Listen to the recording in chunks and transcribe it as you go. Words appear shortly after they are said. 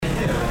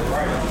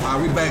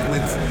We back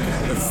with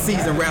the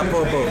season wrap-up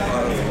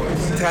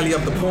of Tally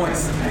Up the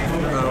Points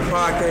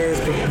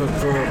podcast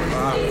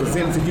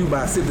presented to you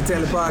by Sip the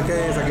Tally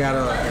Podcast. I got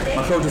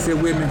my coaches here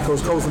with me.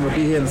 Coach Colson will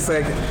be here in a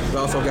second. We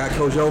also got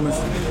Coach Yeomans.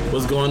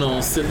 What's going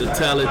on? Sip the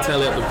Tally Up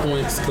the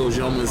Points. Coach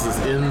Yeomans is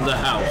in the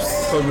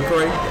house. Coach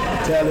McCray.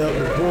 Tally Up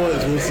the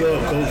Points. What's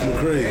up, Coach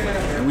McCray?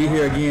 And we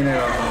here again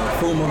at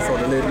Fuma, so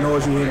to let the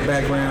noise you hear in the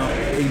background,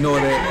 ignore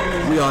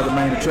that. We are the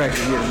main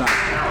attraction here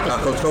tonight.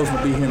 Coach Colson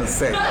will be here in a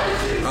second.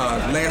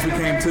 Last we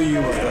came to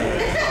you was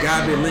the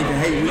Godby Lincoln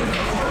Hate Week.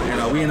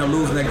 And we ended up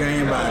losing that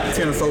game by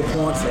 10 or so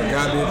points.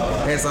 Godby,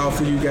 hats off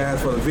to you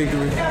guys for the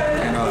victory.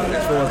 And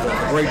as far as the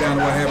breakdown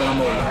of what happened, I'm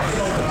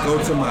going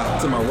to go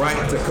to my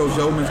right to Coach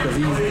Yeomans because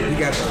he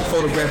got the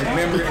photographic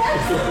memory.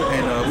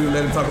 And we will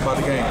let him talk about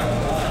the game.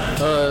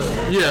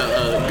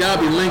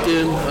 Godby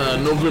Lincoln,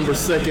 November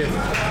 2nd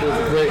was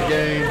a great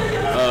game.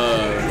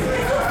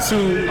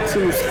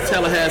 Two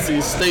Tallahassee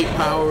state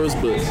powers,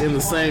 but in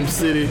the same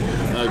city.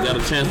 Got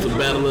a chance to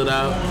battle it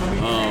out.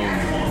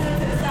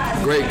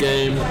 Great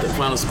game. The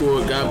final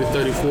score: Godby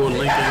 34,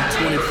 Lincoln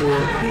 24.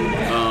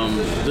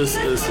 This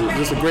is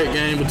just a great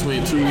game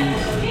between two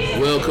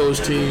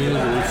well-coached teams,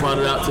 and we fought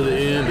it out to the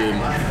end. And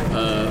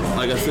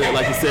like you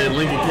said,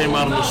 Lincoln came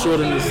out on the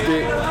short end of the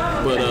stick,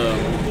 but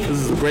this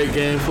is a great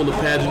game full of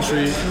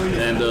pageantry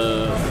and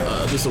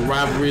just a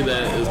rivalry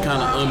that is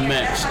kind of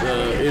unmatched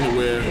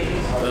anywhere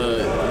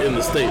in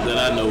the state that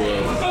I know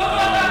of.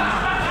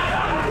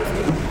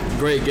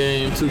 Great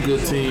game, two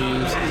good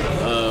teams.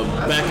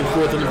 Back and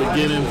forth in the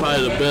beginning,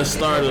 probably the best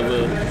start of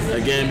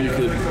a game you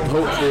could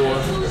hope for.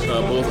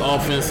 Both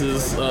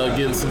offenses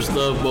getting some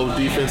stuff, both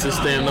defenses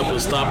standing up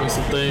and stopping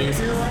some things.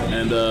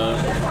 And it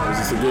was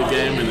just a good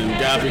game. And then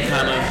Godby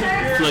kind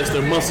of flexed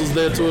their muscles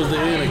there towards the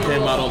end and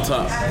came out on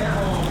top.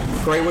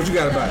 Great, what you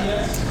got about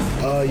it?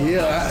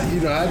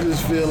 I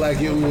just feel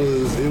like it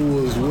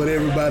was what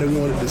everybody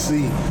wanted to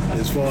see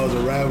as far as a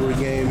rivalry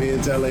game here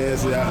in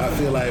Tallahassee. I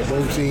feel like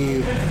both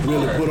teams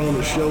really put on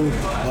a show.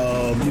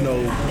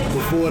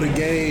 Before the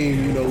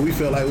game, we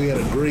felt like we had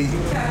a great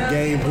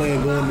game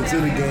plan going into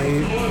the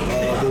game,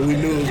 but we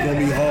knew it was going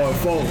to be hard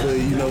fought. But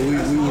we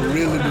were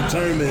really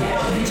determined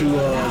to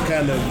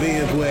kind of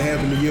avenge what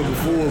happened the year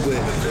before.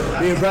 But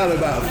then probably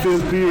about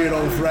fifth period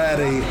on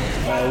Friday,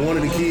 one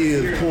of the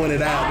kids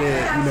pointed out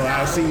that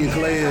our senior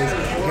class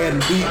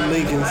hadn't beaten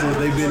Lincoln since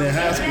they've been in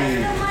high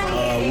school,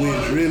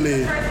 which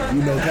really,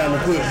 kind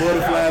of put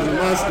butterflies in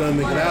my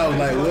stomach. And I was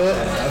like, well,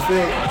 I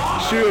felt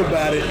sure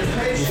about it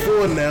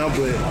before now,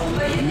 but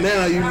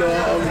now, I'm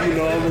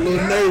a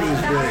little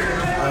nervous. But,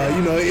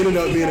 it ended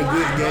up being a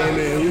good game,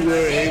 and we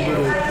were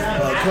able to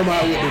come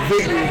out with the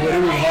victory, but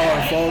it was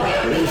hard fought.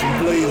 There were some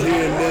plays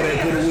here and there that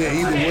could have went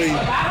either way.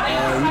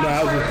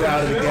 I was just proud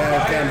of the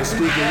guys kind of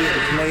sticking with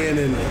the plan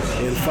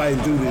and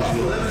fighting through this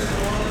year.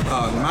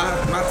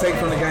 My take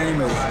from the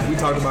game is we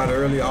talked about it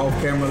earlier off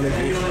air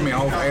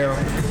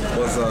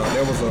was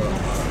there was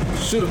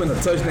should have been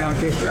a touchdown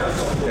kick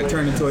that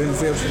turned into an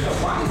interception,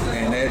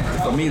 and that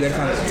for me that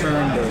kind of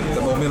turned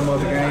the momentum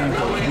of the game.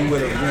 We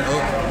would have went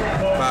up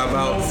by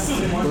about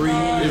 3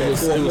 It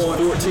was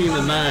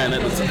 14-9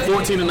 at the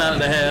 14-9 at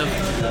the half,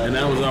 and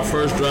that was our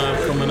first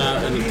drive coming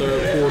out in the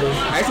third quarter.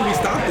 Actually, we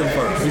stopped them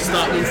first.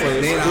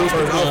 Then our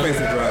first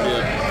offensive drive.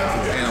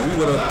 Yeah. We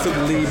would have took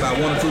the lead by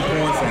 1 or 2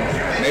 points,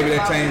 and maybe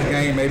that changed the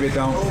game, maybe it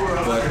don't.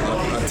 But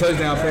a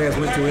touchdown pass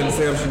went to an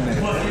interception, and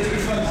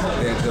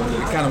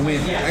it kind of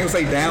went, I ain't gonna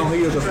say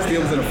downhill because it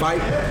still was in a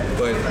fight,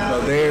 but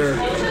their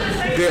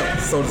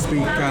depth, so to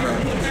speak, kind of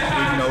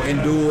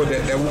endured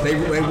that they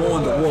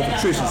won the war of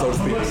attrition, so to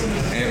speak,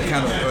 and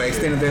kind of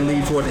extended their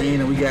lead toward the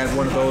end, and we got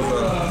one of those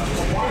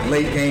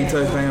late game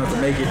touchdowns to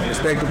make it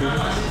respectable.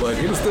 But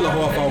it was still a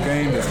hard fought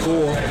game. The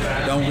score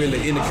don't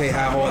really indicate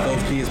how hard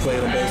those kids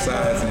played on both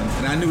sides,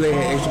 and I knew they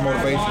had extra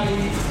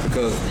motivation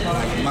because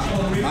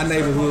my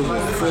neighborhood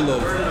was full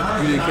of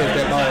you didn't catch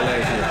that ball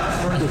last year.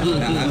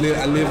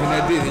 I live in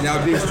that in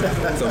y'all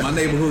district, so my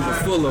neighborhood was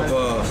full of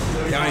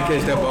y'all ain't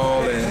catch that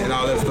ball and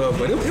all that stuff.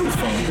 But it was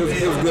fun. It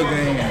was a good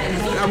game.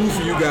 I root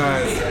for you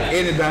guys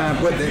any time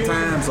but that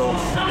time, so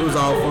it was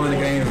all fun. The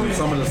game.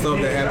 Some of the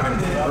stuff that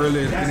happened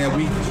earlier in that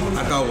week,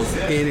 I thought was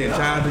petty and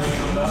childish,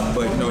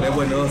 but that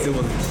wasn't us. It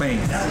was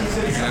fans,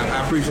 and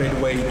I appreciate the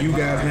way you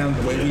guys handled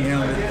it, the way we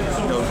handled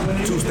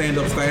it. 2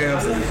 stand-up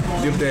staffs and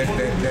dip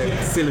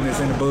that silliness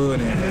in the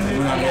bud, and we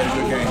went out and had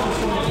a good game.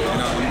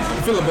 And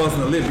I'm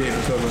filibustering a little bit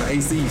because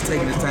AC is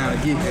taking his time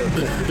to get there.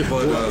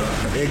 But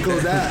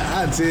Coach,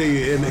 I tell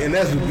you, and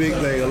that's the big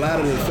thing. A lot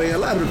of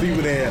the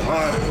people that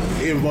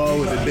aren't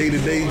involved with the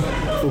day-to-day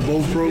for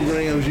both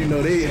programs,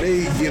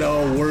 they get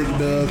all worked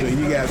up, and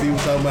you got people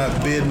talking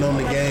about betting on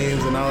the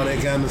games and all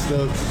that kind of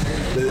stuff.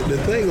 The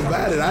thing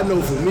about it, I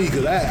know for me,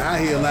 because I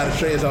hear a lot of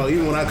trash talk.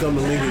 Even when I come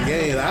to Lincoln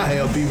games, I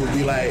have people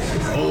be like,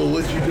 oh,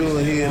 what you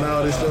doing here and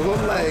all this stuff.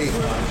 I'm like,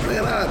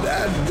 man,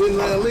 I've been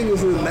around Lincoln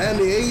since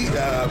 98.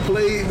 I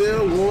played there,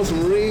 won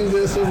some rings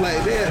and stuff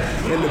like that.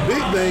 And the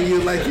big thing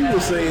is, like you were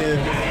saying,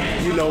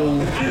 you know,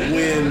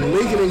 when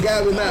Lincoln and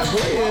Gabby not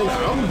playing,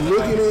 I'm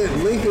looking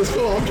at Lincoln's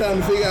score. I'm trying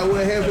to figure out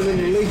what happened in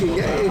the Lincoln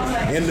game.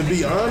 And to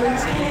be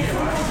honest,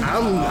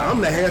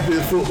 I'm the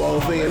happiest football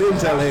fan in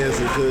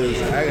Tallahassee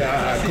because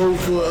I coach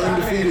for an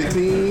undefeated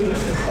team.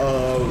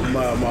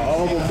 My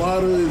alma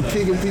mater is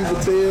kicking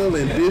people's tail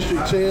and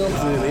district champs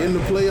and in the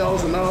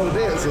playoffs and all of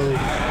that. So, you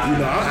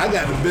know, I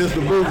got the best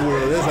of both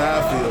worlds. That's how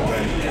I feel,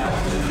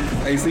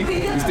 man. AC,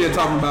 you still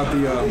talking about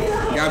the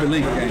Gabby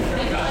Lincoln game?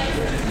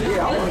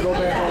 Yeah, I want to go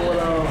back on what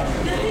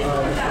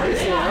they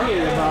said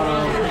earlier about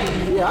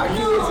our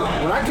kids.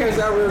 When I catch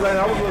that real I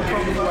was a little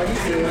comfortable, like he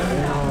said.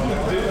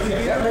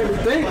 And, that made me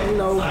think, you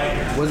know,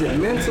 was it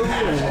mental?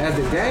 And as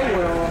the game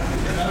went on,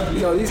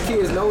 you know, these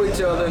kids know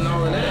each other and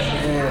all of that.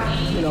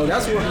 And, you know,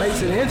 that's what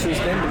makes it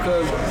interesting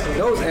because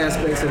those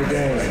aspects of the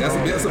game.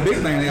 That's a big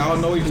thing. They all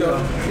know each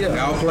other. Yeah. They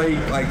all play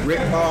like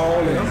rec ball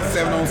and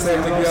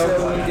 7-on-7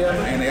 together.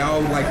 And they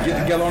all like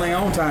get together on their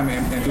own time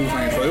and do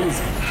things. So it was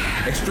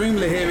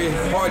extremely heavy,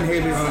 hard and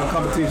heavy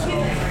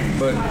competition.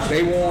 But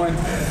they won.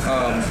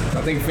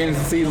 I think finished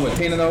the season with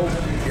 10-0.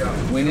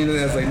 Went in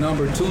as a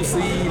number 2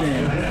 seed,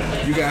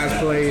 and you guys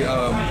played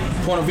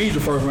Point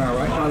Vedra first round,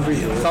 right? Point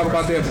Vedra. Talk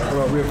about that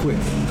real quick.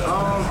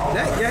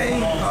 That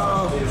game,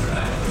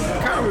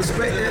 I kind of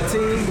respect that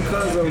team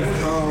because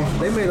of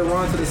they made a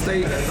run to the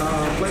state,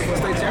 played for the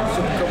state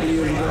championship a couple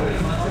years ago,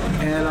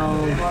 and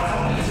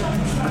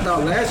I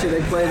thought last year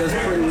they played us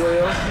pretty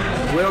well.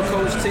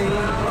 Well-coached team.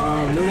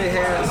 Knew they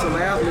had some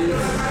athletes.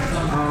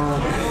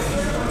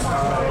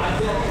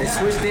 They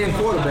switched in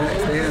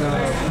quarterbacks. They had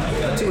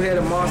a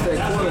two-headed monster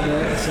at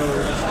quarterback, so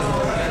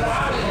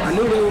I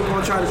knew they were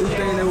going to try to do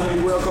things. They were going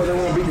to be well coached. They were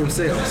going to beat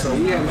themselves. So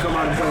we had to come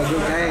out and play a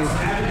good game,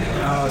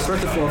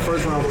 especially for a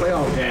first-round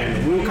playoff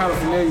game. We were kind of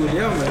familiar with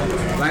them,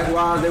 and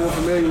likewise, they were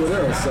familiar with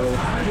us. So,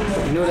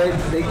 you know,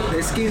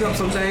 they schemed up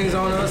some things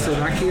on us,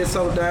 and our kids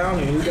settled down,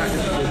 and we got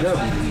the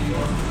W.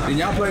 Did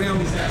y'all play them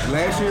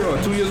last year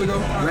or 2 years ago?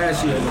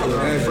 Last year.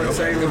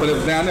 Okay. But it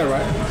was down there,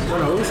 right?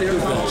 No, it was here. It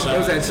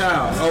was at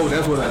Childs. Oh,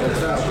 that's what it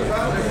was. Okay.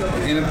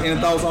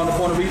 Any thoughts on the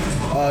Point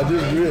Vedra?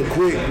 Just real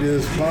quick,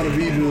 this Point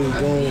Vedra is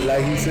going,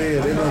 like he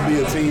said, they're going to be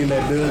a team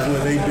that does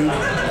what they do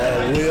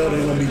well.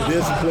 They're going to be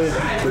disciplined.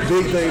 The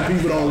big thing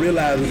people don't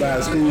realize about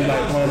a school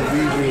like Point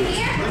Vedra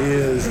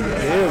is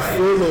they're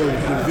full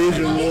of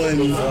Division I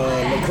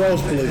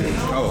lacrosse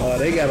players.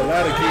 They got a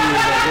lot of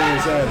kids that go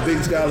inside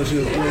big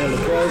scholarships playing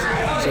lacrosse.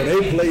 So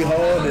they play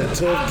hard. They're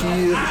tough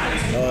kids,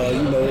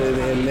 you know,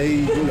 and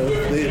they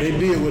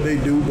did what they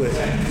do. But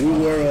we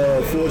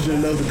were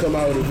fortunate enough to come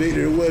out with a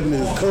victory. It wasn't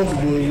as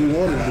comfortable as we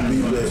wanted it to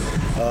be, but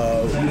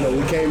you know,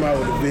 we came out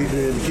with a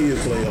victory and the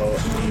kids play hard.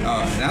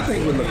 And I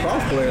think with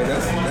lacrosse players,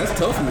 that's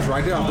toughness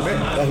right there off the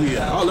bat. Oh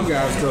yeah, all them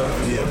guys are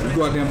tough. Yeah, you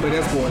go out there and play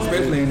that sport,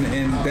 especially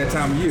in that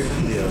time of year.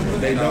 Yeah,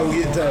 they don't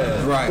get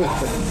tired. Right.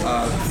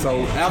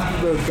 So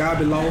after the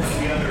Gabby loss,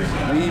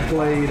 we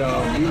played.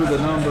 We were the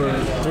number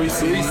 3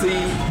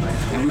 seed.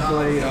 And we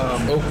played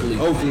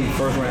Oakley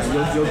first round.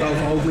 Your thoughts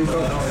on Oakley,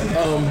 Coach?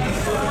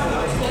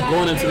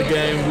 Going into the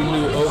game, we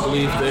knew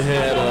Oakley, they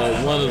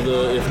had one of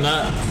the, if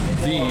not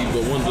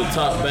but one of the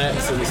top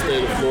backs in the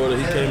state of Florida.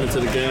 He came into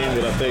the game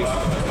with, I think,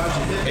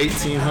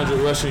 1,800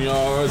 rushing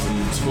yards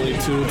and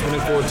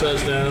 24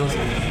 touchdowns.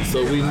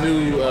 So we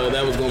knew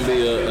that was going to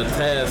be a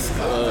task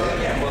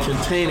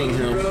containing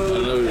him.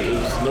 I know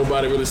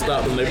nobody really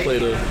stopped them. They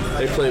played a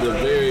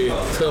very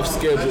tough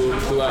schedule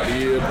throughout the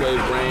year.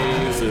 Played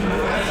Brains and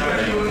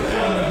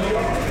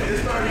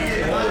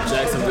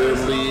Jacksonville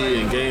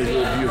Lee and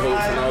Gainesville View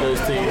Hopes and all those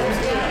teams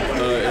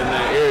in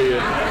that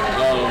area.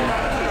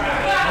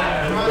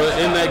 But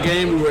in that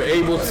game, we were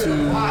able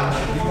to,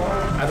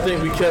 I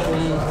think we kept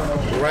him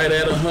right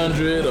at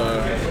 100.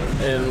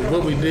 And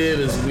what we did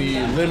is we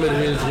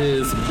limited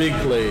his big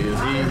plays.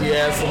 He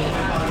had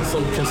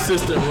some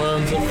consistent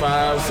runs of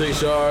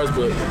 5-6 yards,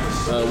 but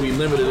we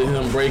limited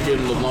him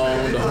breaking the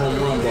home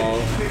run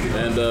ball.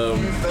 And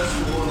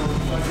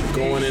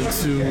going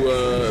into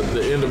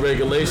the end of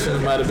regulation,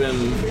 it might have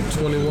been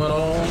 21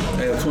 all.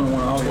 Yeah,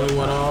 21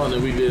 all. And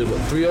then we did,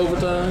 3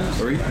 overtimes?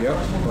 3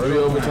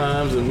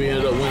 overtimes, and we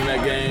ended up winning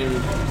that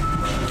game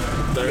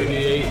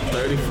 38,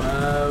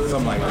 35.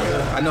 Something like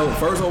that. I know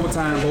first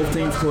overtime, both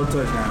teams scored a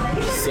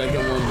touchdown.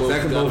 Second one,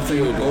 both got a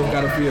field goal.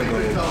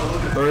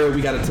 Third,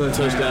 we got a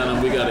touchdown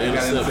and we got an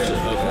interception.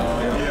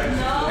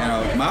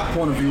 And my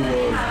point of view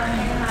was,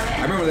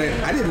 I remember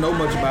that I didn't know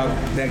much about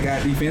that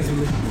guy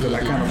defensively because I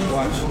kind of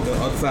watched the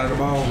other side of the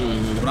ball.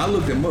 When I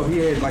looked him up, he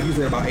had, like you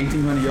said, about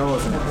 1,800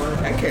 yards. And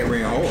that cat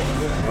ran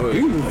hard.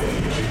 He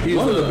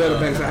was one of the better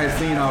backs I had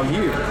seen all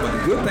year. But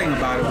the good thing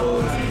about it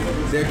was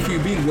their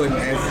QB wasn't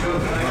as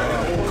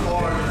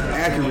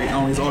accurate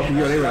on his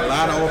RPO. They were a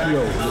lot of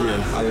RPOs.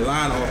 A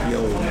lot of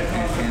RPOs.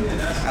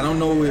 And I don't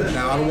know if,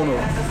 now I don't want to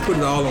put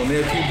it all on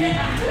their QB,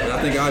 but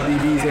I think our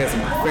DBs had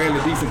some fairly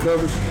decent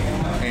coverage.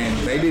 And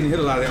they didn't hit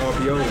a lot of their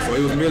RPOs. So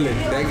it was really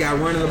that guy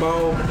running the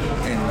ball,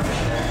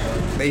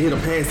 and they hit a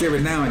pass every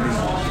now and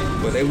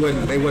then. But they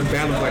wasn't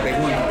balanced like they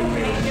wanted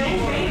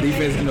to do.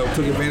 defense,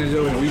 took advantage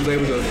of it, and we was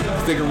able to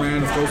stick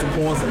around and score some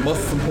points and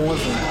muscle some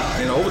points.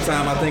 And in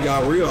overtime, I think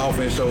our real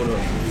offense showed up.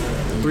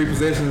 3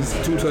 possessions,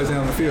 2 touchdowns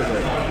on the field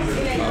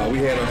goal. We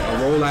had a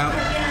rollout,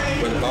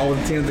 but the ball was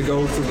intended to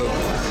go to the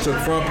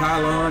front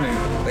pylon,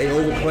 and they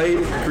overplayed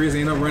it. Chris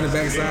ended up running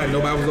backside.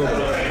 Nobody was over.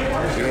 We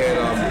had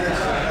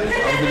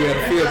obviously we had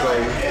a field goal,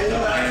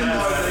 and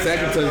the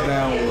second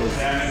touchdown was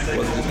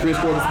Chris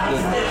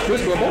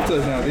scored both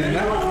touchdowns, did he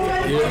not?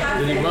 Yeah,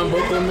 did he run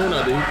both of them in,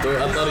 or did he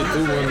throw? I thought he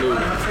threw one to.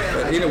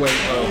 But anyway,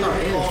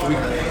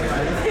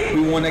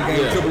 we won that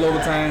game triple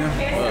overtime.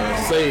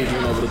 Sage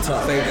went over the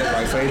top. Sage, that's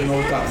right. Sage went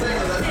over the top.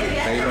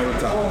 Sage over the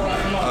top.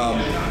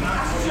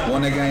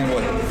 Won that game,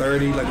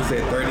 30, like you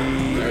said,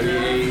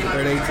 38 to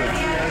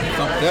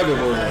something, whatever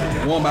it was.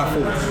 Won by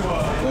 4.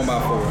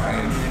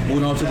 And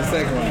moved on to the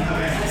second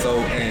round. So,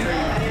 and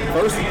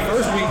first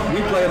week,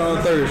 we played on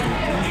a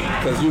Thursday.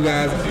 Because I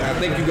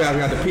think you guys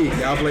got the pick.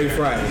 Y'all played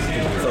Friday.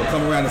 So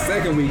coming around the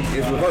second week,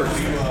 it's reversed.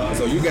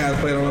 So you guys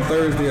played on a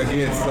Thursday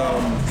against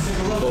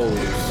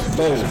Bowles.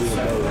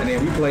 And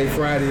then we played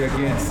Friday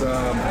against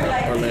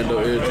Orlando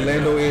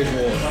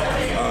Edgewater.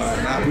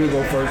 We'll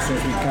go first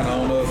since we kind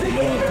of on us. We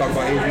want to talk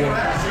about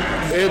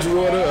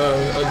Edgewater,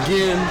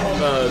 again,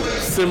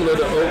 similar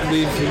to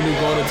Oakley, we knew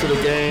going into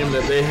the game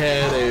that they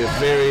had a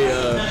very,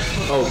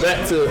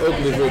 back to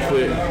Oakley real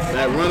quick.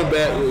 That running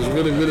back was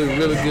really, really,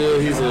 really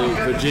good. He's a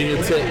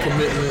Virginia Tech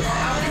commitment.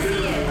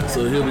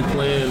 So he'll be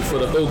playing for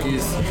the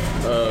Hokies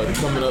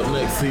coming up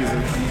next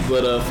season.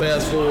 But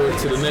fast forward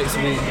to the next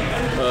week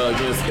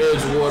against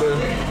Edgewater,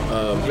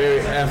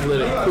 very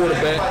athletic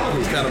quarterback.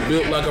 He's kind of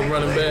built like a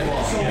running back,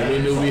 and we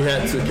knew we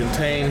had to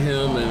contain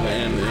him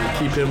and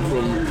keep him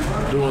from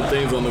doing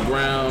things on the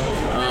ground.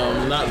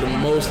 Not the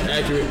most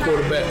accurate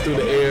quarterback through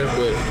the air,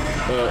 but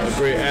a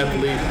great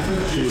athlete.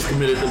 He was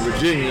committed to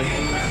Virginia,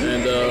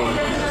 and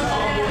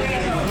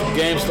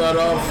game started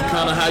off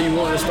kind of how you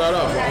wanted to start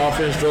off. Our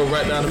offense drove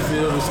right down the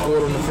field. We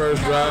scored on the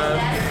first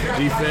drive.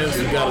 Defense,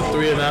 we got a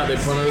 3-and-out. They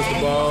punted us the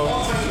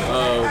ball.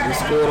 We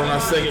scored on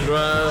our second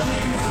drive.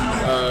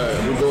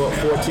 We go up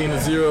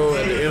 14-0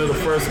 at the end of the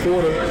first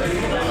quarter.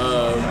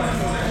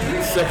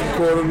 Second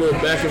quarter, a little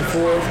back and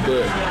forth,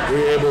 but we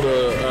were able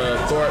to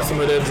thwart some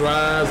of their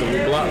drives, and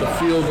we blocked the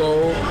field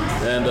goal.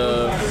 And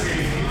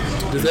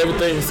just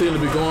everything seemed to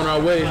be going our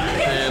way.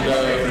 And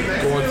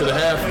going to the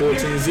half,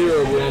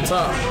 14-0, we're on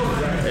top.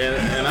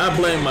 And I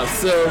blame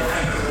myself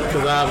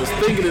because I was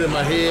thinking it in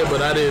my head,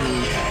 but I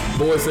didn't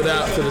voice it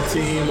out to the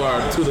team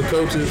or to the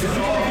coaches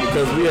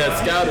because we had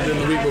scouted them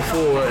the week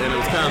before, and it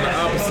was kind of the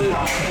opposite.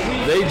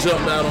 They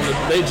jumped out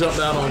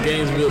on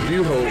Gainesville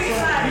Buchholz,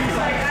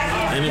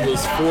 and it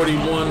was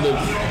 41-7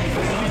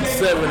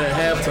 at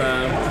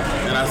halftime.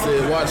 And I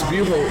said, watch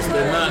Buchholz.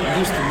 They're not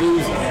used to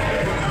losing.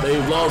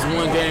 They've lost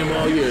one game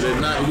all year. They're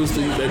not used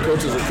to. Their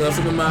coaches are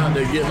cussing them out.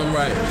 They're getting them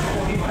right.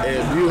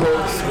 And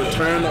Buchholz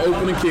returned the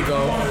opening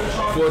kickoff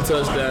for a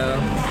touchdown.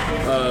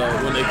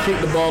 When they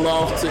kicked the ball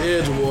off to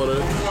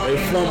Edgewater, they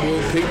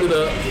fumbled, picked it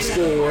up,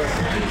 scored,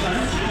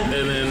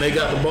 and then they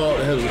got the ball.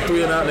 They had a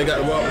 3-and-out. They got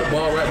the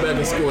ball right back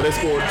and scored. They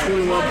scored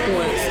 21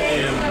 points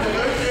in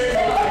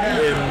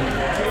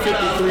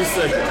 53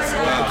 seconds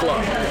on the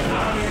clock.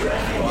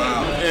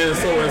 Wow. And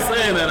so in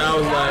saying that, I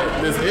was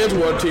like, this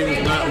Edgewater team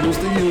is not used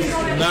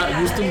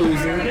to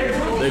losing.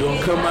 They're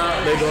gonna come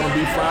out, they're gonna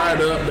be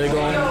fired up, they're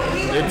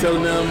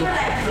telling them,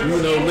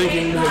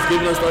 Lincoln has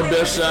given us our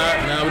best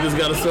shot, now we just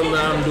gotta settle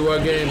down and do our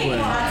game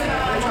plan.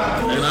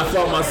 And I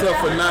fought myself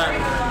for not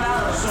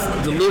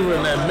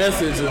delivering that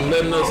message and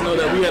letting us know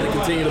that we had to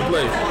continue to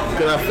play.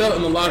 Because I felt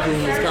in the locker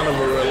room it was kind of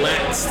a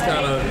relaxed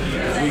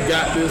we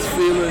got this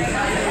feeling.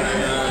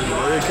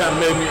 It kind of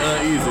made me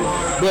uneasy.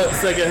 But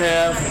second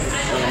half,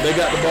 they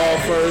got the ball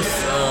first.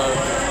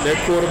 Their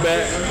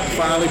quarterback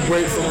finally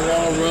breaks on a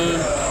long run,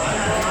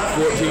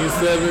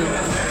 14-7.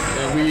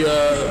 And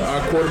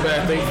our quarterback,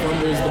 I think,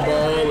 fumbles the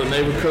ball, and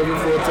they recover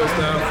for a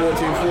touchdown,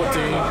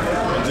 14-14.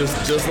 And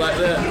just like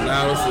that,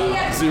 now it's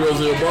a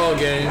 0-0 ball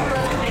game.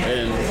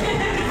 And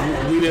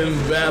we didn't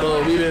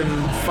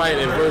fight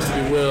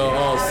adversity well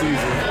all season.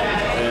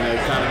 And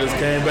it kind of just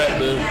came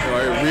back it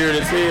reared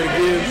its head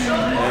again,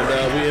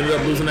 and we ended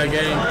up losing that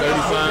game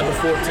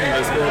 35-14.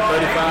 They scored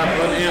 35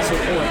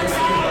 unanswered points,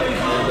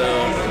 and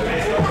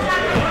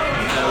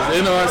that was the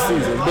end of our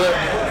season. But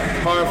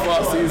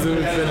hard-fought season.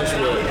 We finished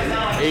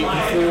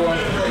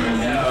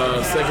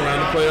 8-4, second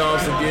round of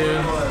playoffs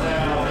again.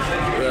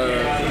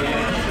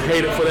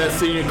 Hated for that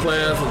senior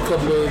class, a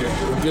couple of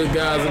good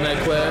guys in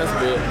that class,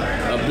 but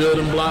a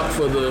building block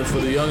for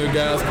the younger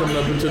guys coming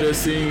up into their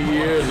senior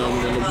year, and the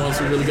ones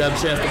who really got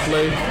a chance to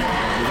play,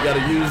 we've got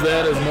to use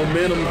that as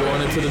momentum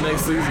going into the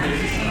next season.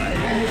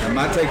 And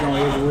my take on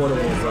Edgewater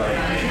was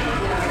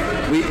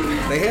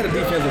they had a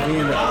defensive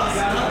end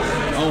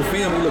that on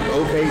film he looked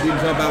okay,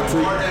 didn't jump out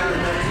too,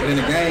 but in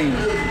the game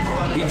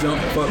he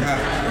jumped the fuck out.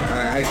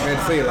 I had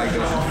to say it like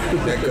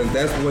that because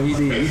that's what he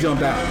did. He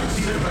jumped out,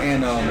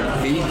 and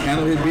he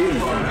handled his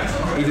business.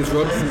 He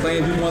disrupted some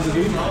things he wanted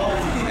to do,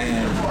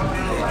 and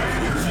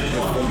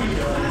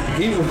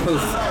he was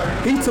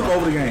he took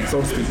over the game,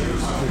 so to speak.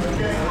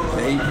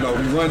 And he, we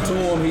run to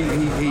him. He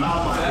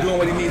doing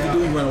what he needs to do.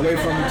 He run away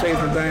from him,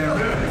 chasing him down.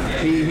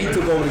 He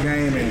took over the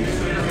game and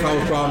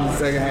caused problems in the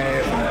second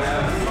half.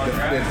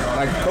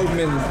 Like Coach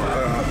mentioned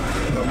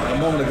a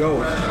moment ago,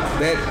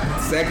 that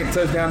second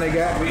touchdown they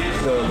got,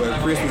 where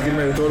Chris was getting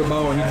ready to throw the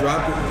ball and he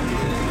dropped it.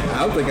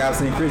 I don't think I've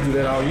seen Chris do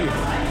that all year.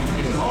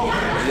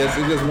 It's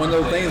just one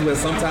of those things where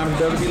sometimes it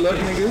doesn't be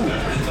lucky and good.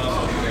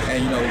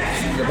 And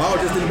the ball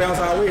just didn't bounce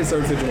our way in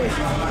certain situations.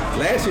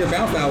 Last year it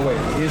bounced our way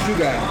against you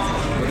guys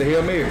with the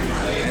Hail Mary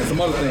and some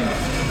other things.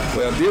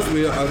 Well, this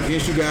year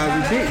against you guys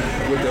we did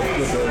with the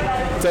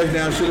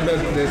touchdown should have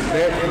been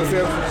that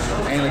interception,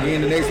 and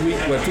again the next week,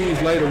 2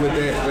 weeks later with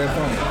that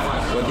fumble.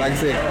 But like I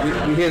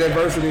said, we hit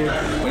adversity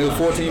when it was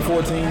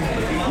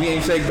 14-14. We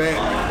ain't shake back,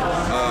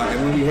 and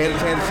when we had a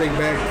chance to shake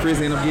back, Chris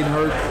ended up getting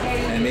hurt.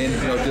 And then,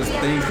 just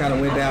things kind of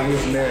went downhill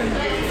from there.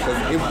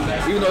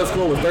 Even though the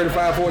score was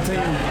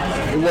 35-14,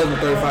 it wasn't a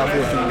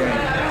 35-14 game.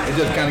 It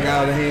just kind of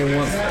got out of hand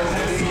once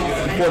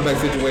the quarterback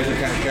situation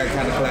got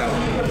kind of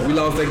clouded. We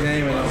lost that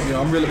game, and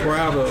I'm really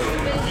proud of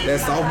that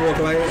sophomore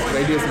class.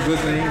 They did some good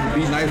things.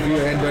 We beat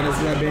Niceville. Hadn't done this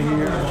since I've been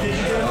here.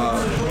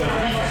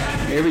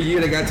 Every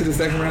year they got to the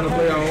second round of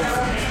playoffs.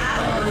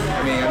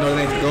 I know it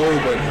ain't the goal,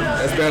 but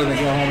that's better than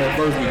going home that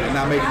first week and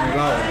not making it at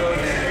all.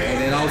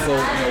 And also,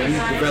 we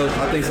developed,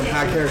 I think, some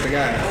high character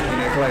guys in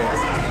that class.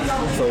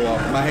 So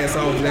my hat's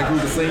off to that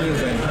group of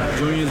seniors and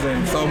juniors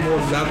and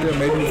sophomores out there,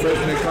 maybe the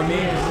freshmen that come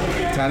in,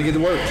 time to get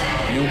to work.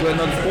 You don't play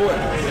another sport,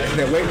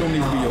 that weight room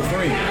needs to be your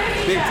friend,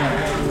 big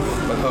time.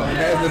 But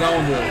passing it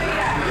on to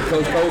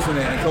Coach Colson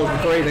and Coach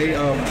McCray, they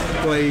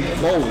played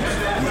bowls.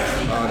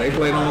 They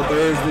played on a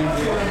Thursday.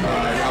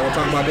 I will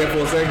talk about that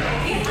for a second.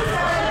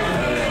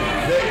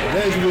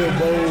 Nashville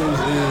Bowls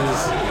is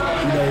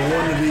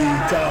one of the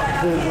top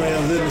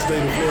programs in the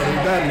state of Florida,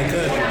 not in the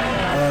country.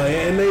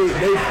 And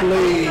they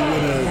play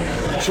with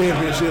a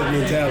championship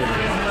mentality.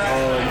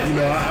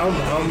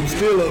 I'm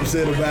still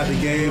upset about the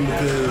game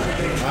because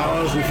I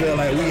honestly felt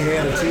like we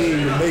had a team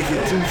to make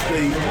it to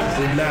state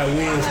and not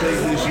win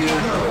state this year.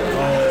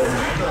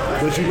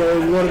 But it's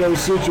one of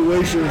those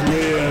situations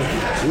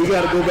where we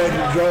got to go back to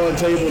the drawing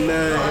table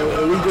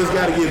now, and we just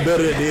got to get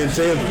better at the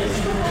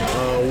intangibles.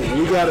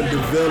 We got to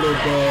develop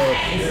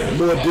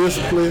more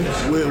discipline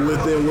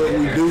within what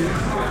we do,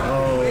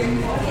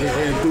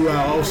 and through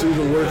our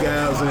off-season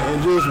workouts,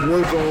 and just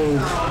work on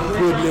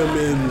putting them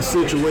in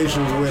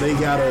situations where they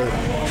gotta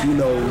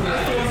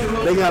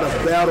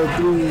battle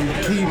through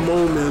key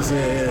moments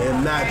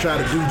and not try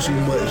to do too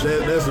much.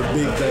 That's a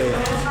big thing.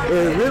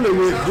 And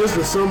really, just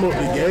to sum up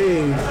the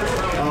game,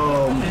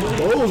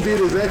 Bowls did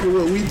exactly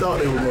what we thought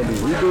they were going to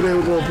do. We knew they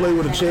were going to play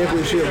with a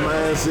championship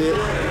mindset.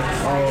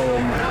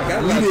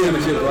 We did,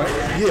 right?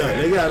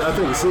 Yeah, they got, I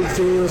think,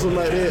 16 or something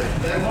like that.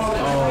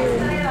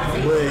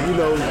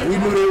 But, we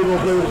knew they were going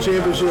to play with a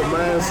championship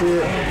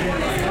mindset.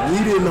 We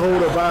didn't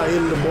hold up our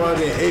end of the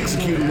bargain and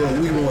execute what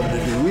we wanted to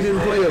do. We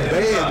didn't play a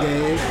bad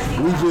game.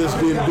 We just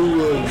didn't do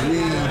what we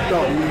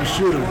thought we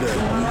should have done.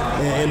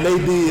 And they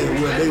did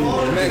what they were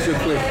going to do. Make sure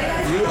clear.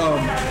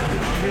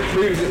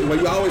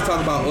 You always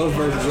talk about us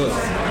versus us.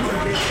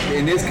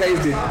 In this case,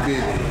 did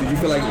you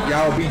feel like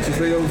y'all beat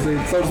yourselves,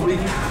 so to speak?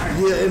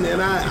 Yeah,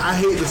 and I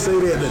hate to say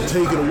that to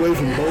take it away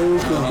from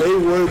Bowls because they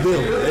were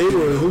them. They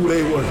were who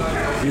they were.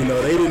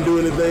 They didn't do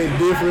anything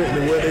different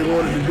than what they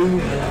wanted to do,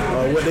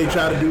 what they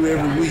try to do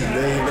every week.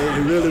 They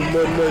really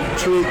wasn't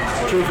much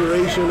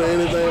trickeration or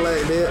anything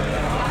like that.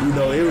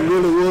 It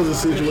really was a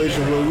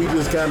situation where we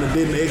just kind of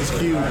didn't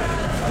execute.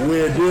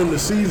 Where during the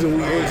season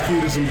we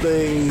executed some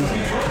things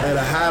at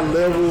a high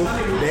level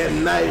that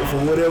night for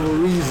whatever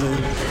reason.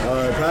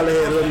 It probably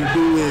had nothing to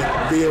do with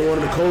being one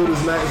of the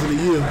coldest nights of the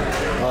year.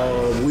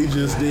 We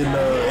just didn't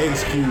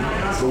execute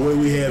the way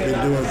we had been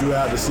doing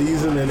throughout the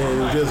season, and it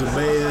was just a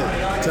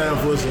bad time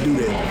for us to do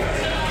that.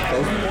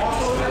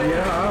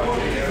 Yeah,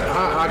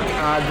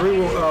 I agree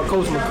with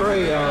Coach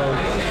McCray.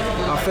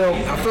 I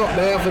felt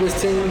bad for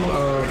this team.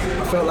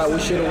 I felt like we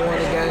should have won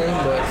the game,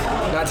 but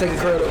not taking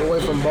credit away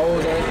from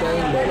Bowls or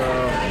anything. But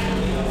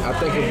I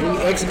think if we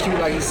execute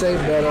like you say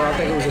better, I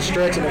think it was a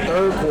stretch in the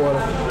third quarter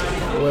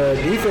where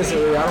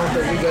defensively, I don't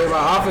think we gave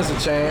our offense a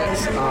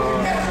chance.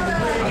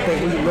 I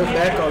think we looked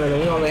back on it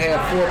and we only had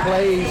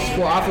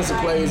four offensive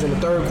plays in the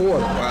third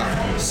quarter.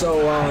 Wow.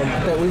 So I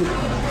think we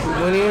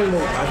went in.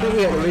 I think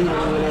we had the lead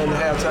when we went in the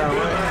halftime,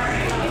 right?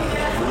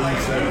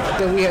 I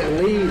think we had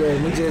the lead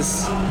and we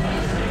just.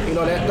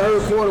 That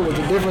third quarter was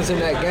the difference in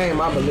that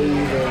game, I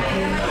believe.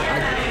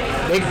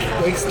 And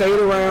they stayed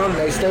around,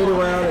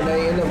 and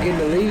they ended up getting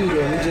the lead,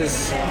 and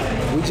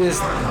we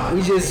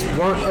just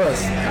weren't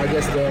us. I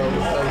guess the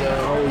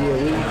whole year.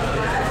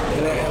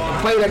 The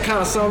play that kind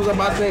of sums up,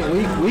 I think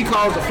we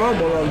caused a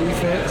fumble on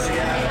defense,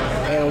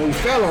 and we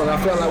fell on it. I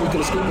felt like we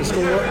could have scooped and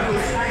scored.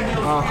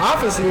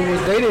 Offensively,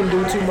 they didn't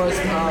do too much.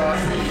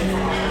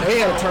 They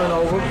had a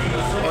turnover,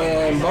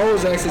 and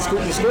Bowls actually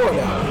scooped and scored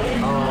out.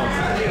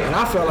 And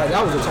I felt like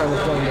that was a turning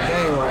point in the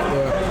game right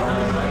there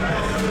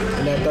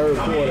in that third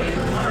quarter.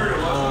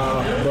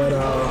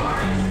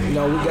 we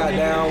got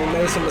down, we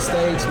made some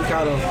mistakes, we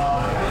kind of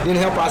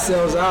didn't help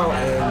ourselves out,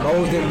 and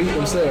Bowles didn't beat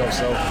themselves.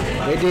 So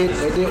they did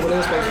what they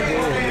were supposed to do,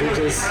 and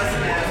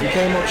we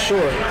came up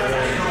short.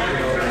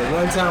 And, the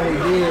one time we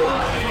did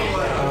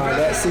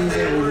that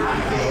season,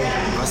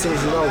 our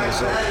season's over.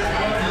 So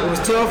it was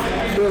tough,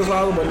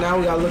 but now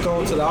we got to look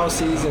on to the off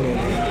season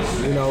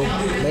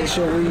and make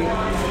sure we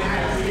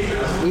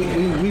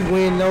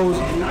win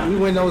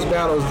those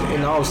battles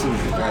in the off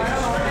season.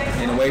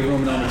 In the weight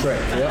room and on the track.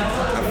 Yeah.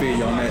 I feel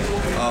you on that.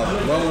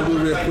 What I'm going to do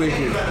real quick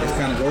is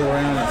kind of go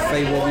around and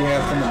say what we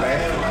have coming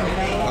back.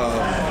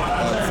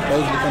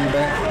 Supposedly coming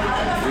back.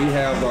 We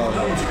have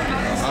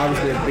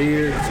obviously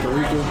Beard,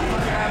 Scarica,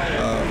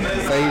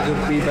 Sage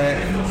will be back.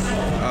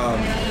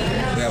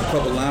 We have a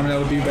couple of linemen that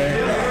will be back.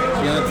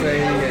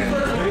 Keontae and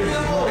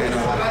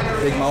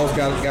Big Moss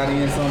got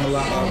in some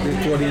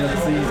toward the end of the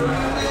season.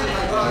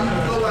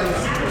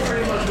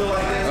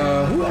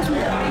 Who else we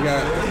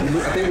got? I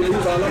think we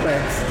lose all our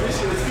backs.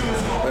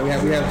 But we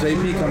have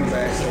JP coming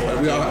back.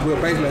 But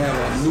we'll basically have a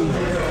new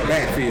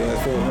backfield as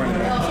far as running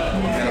backs.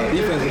 And our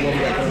defense is what we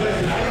got coming back.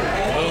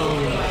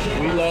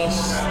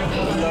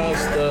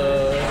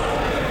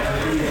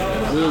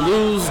 We'll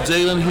lose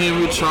Jalen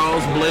Henry,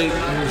 Charles Blake,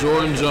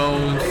 Jordan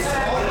Jones,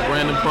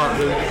 Brandon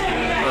Parker.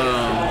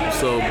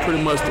 So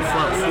pretty much the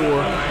front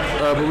four.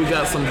 But we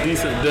got some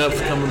decent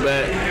depth coming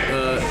back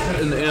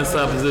in the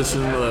inside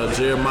position.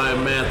 Jeremiah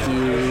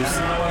Matthews,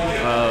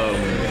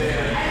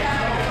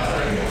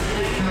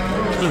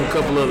 a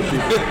couple other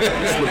people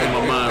slipping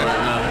my mind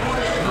right now.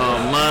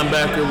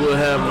 Linebacker, we'll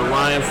have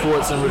Ryan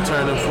Fortson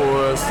returning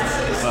for us.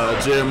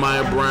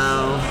 Jeremiah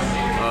Brown.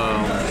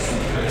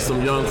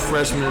 Some young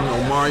freshmen,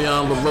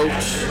 Omarion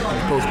LaRoche,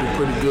 supposed to be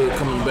pretty good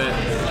coming back.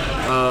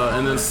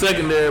 And then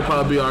secondary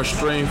probably be our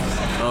strength.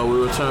 We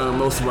return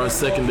most of our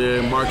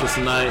secondary, Marcus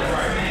Knight,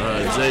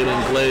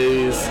 Jalen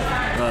Glaze,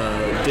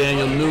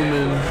 Daniel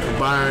Newman,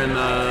 Byron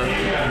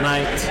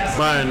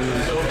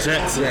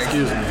Jackson,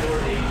 excuse me.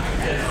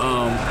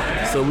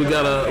 So we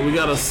got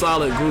a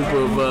solid group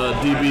of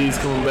DBs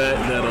coming back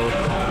that'll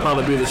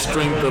probably be the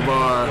strength of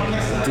our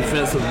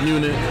defensive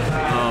unit.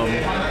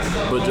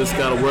 But just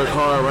got to work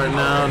hard right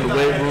now in the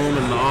weight room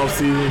and the off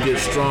season, get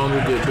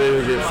stronger, get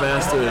bigger, get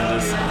faster, and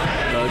just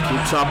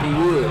keep chopping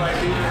wood.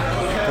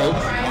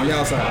 Coach, on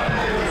y'all side.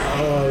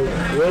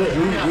 Well,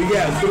 we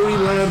got 3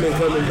 linemen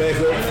coming back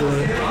up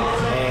front,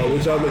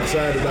 which I'm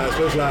excited about,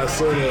 especially our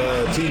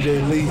center,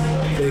 TJ Lee. I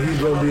think he's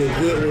going to be a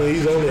good one.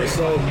 He's only a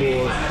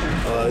sophomore.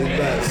 He's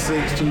about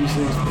 6'2",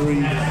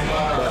 6'3",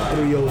 about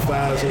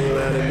 305, somewhere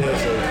around in there.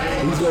 So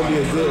he's going to be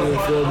a good one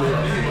for me.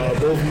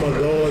 Both of my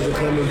guards are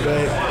coming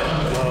back.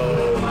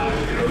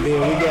 And then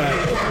we got a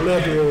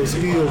plethora of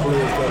skill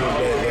players coming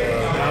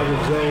back. Alvin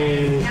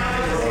Jones,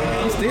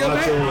 still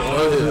back?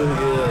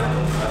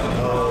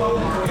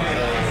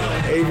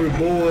 Avery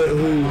Boyd,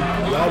 who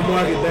y'all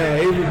mark it down.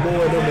 Avery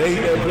Boyd, number 8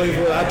 that played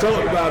for us. I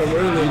talked about him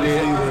earlier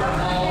this season.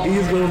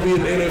 He's going to be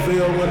in the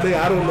NFL one day.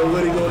 I don't know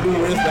what he's going to do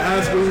rest of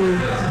high school.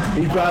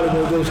 He's probably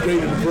going to go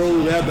straight to the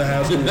pros after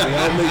high school. So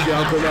I'll make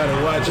y'all come out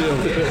and watch him.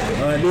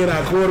 And then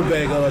our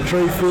quarterback,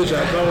 Trey Fish,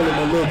 I call him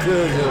my little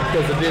cousin.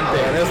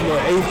 That's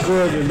my 8th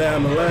cousin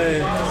down the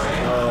line.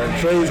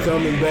 Trey's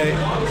coming back.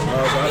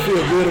 So I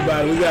feel good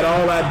about it. We got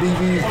all our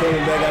DBs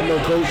coming back. I know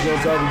Coach is going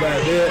to talk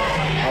about that.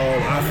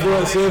 Our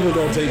front seven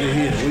going to take a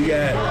hit. We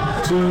got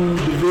 2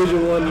 Division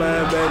I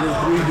linebackers,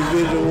 3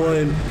 Division I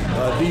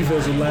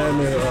defensive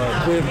linemen.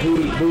 Clint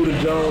Buda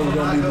Jones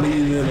going to be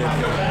leading, and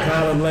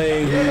Colin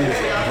Lane, who's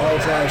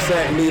all-time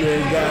sack leader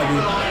in Gabby.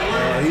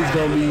 He's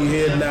going to be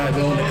heading out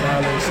going to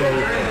college. So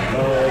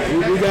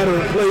we got to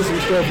replace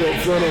some stuff up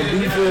front on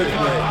defense,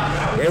 but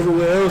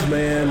everywhere else,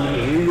 man,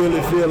 we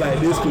really feel like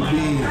this could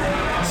be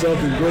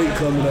something great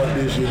coming up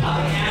this year.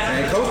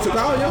 And Coach took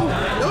all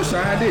your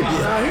shine, didn't he?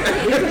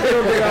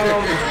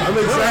 I'm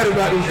excited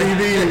about this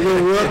DB and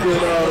Will Rucker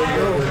and all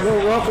that.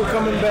 Will Rucker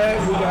coming back.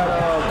 We got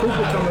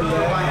Cooper coming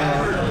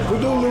back. We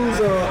do lose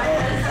a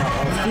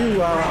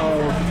few.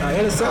 Our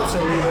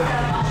interception leader,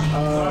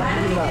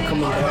 he's not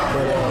coming back,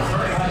 but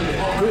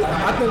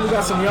I think we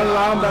got some young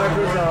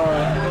linebackers.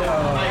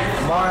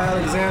 Mar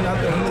Alexander, I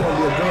think he's going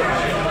to be a good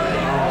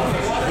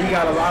one. He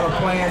got a lot of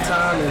playing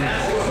time, and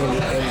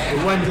it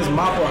wasn't just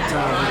mop-up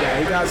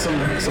time. He got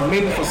some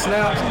meaningful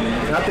snaps,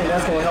 and I think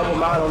that's going to help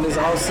him out on this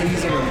all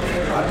season.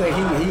 And I think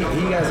he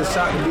has a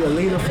shot to be a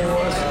leader for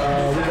us.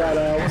 We got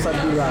what's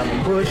that dude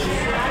lineman? Bush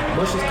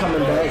is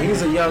coming back.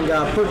 He's a young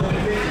guy, pretty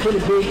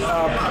big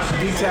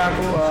D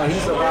tackle.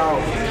 He's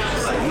about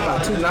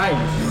 290,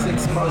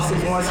 probably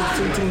 6'1",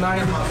 6'2",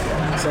 290.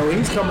 So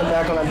he's coming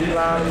back on our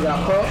D-line. We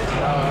got Pup,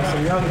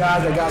 some young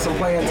guys that got some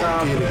playing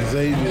time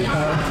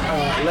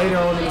later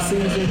on in the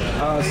season.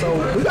 So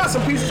we got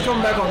some pieces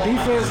coming back on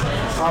defense,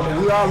 but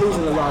we are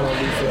losing a lot on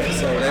defense.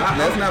 So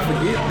let's not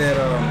forget that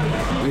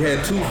we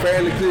had 2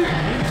 fairly good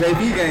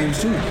JV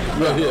games too. I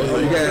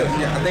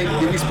think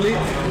did we split?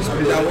 We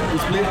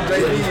split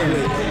JV and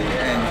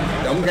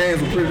them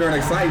games were pretty darn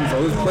exciting.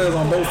 So there's players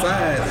on both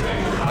sides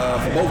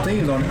for both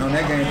teams on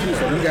that game too.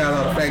 So them guys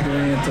ought to factor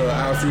into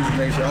our season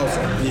next year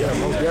also. Yeah,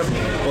 most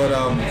definitely. But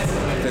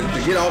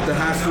to get off the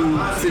high school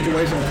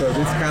situation, because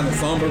it's kind of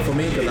somber for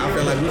me, because I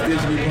feel like we still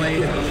should be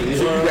playing.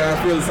 So you guys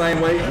feel the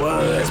same way?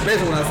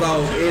 Especially when I saw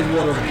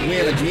Edgewater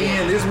win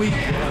again this week.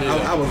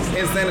 I was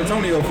in San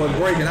Antonio for the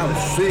break, and I was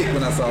sick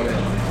when I saw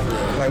that.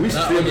 Like, we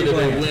should still be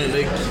playing.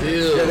 They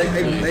killed.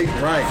 They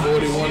right.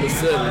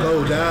 41-7.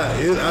 No doubt.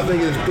 I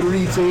think it's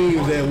 3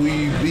 teams that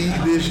we beat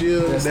this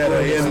year that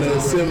are in the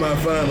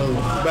semifinals,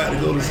 about to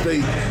go to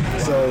state.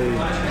 So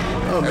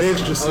I'm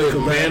extra sick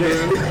about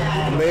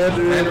it.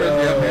 Mandarin.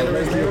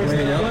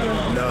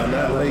 No,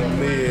 not Lake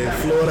Mid.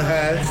 Florida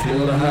High.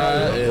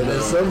 And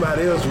then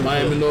somebody else.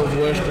 Miami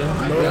Northwestern.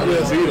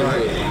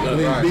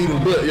 Right. Beat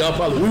them. But y'all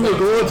probably we were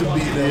going to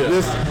beat them.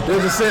 Yeah.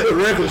 There's a set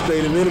record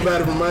state. If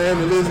anybody from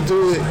Miami listen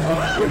to it,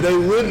 if they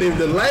wouldn't, if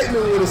the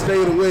Lightning would have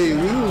stayed away,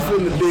 we was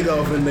finna dig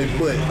off in their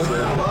butt. So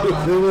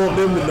they want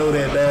them to know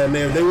that down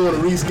there. If they want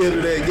to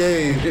reschedule that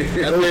game,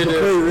 they're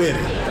ready.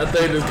 I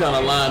think this kind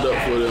of lined up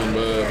for them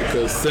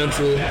because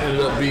Central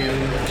ended up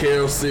beating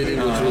Carroll City,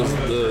 which was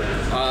the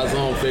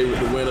odds-on favorite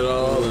to win it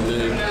all, and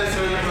then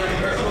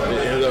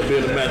it ended up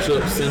being a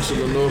matchup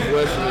Central and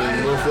Northwestern,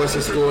 and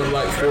Northwestern scored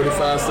like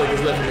 45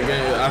 seconds left in the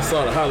game. I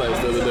saw the highlights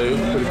the other day. It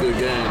was a pretty good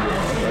game, but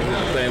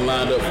the thing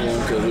lined up for them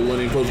because it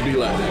wasn't even supposed to be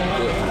like that.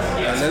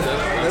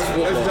 But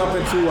let's jump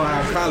into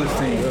our college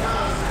team.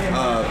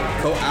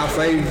 I'll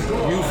save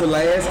you for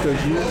last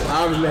because you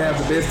obviously have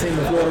the best team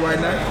in Florida right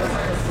now.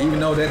 Even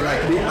though that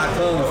like bit my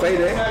tongue to say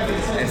that,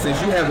 and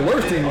since you have the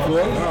worst team in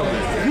Florida,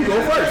 you go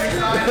first.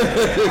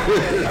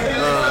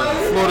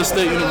 Florida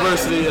State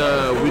University,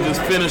 we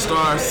just finished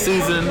our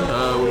season.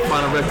 We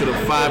found a record of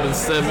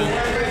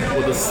 5-7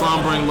 with a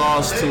sombering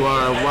loss to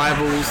our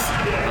rivals,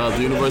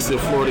 the University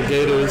of Florida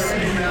Gators,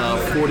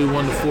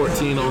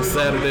 41-14 on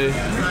Saturday.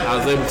 I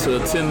was able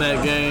to attend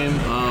that game.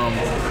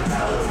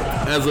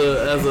 As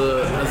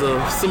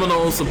a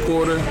Seminole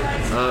supporter,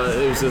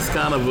 it was just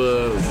kind of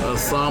a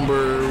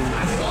somber,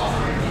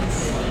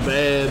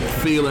 bad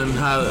feeling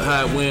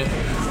how it went.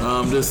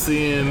 Just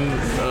seeing,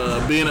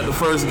 being at the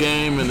first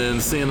game and then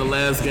seeing the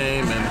last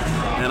game,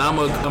 and I'm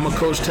a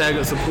Coach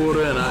Taggart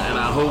supporter, and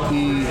I hope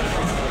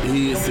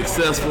he is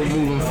successful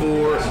moving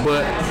forward.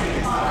 But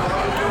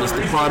just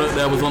the product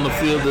that was on the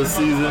field this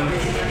season,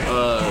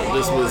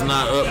 this was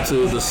not up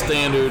to the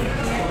standard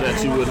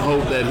that you would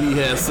hope that he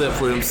has set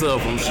for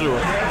himself, I'm sure.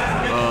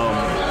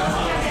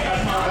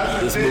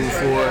 This moving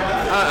forward,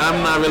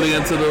 I'm not really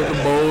into the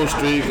bowl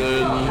streak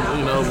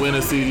and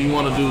winning season. You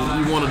want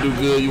to do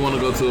good. You want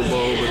to go to a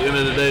bowl. But at the end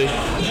of the day,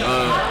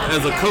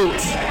 as a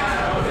coach,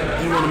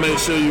 you want to make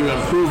sure you're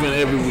improving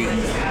every week,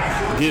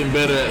 getting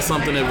better at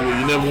something every week.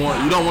 You don't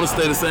want to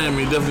stay the same.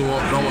 You definitely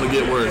don't want to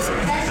get worse.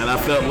 And I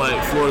felt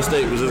like Florida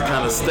State was just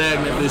kind of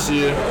stagnant this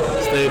year,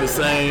 stayed the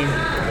same.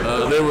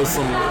 There was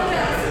some,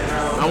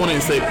 I wouldn't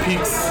even say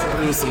peaks.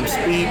 There was some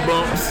speed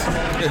bumps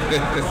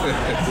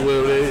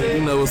where they,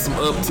 with some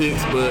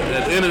upticks. But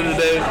at the end of the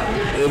day,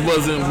 it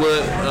wasn't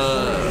what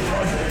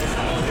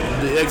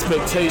the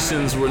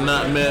expectations were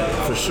not met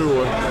for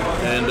sure.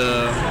 And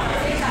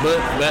but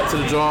back to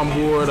the drawing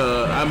board.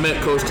 I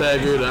met Coach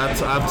Taggart.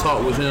 I've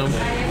talked with him,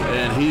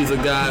 and he's a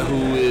guy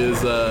who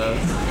is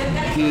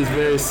he is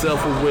very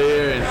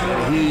self-aware,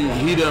 and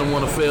he doesn't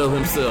want to fail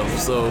himself.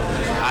 So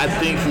I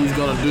think he's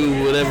going to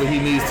do whatever he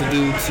needs to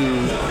do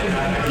to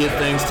get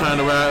things turned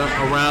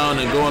around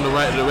and go in the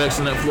right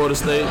direction at Florida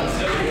State,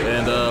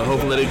 and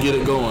hopefully they get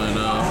it going.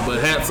 But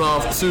hats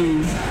off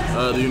to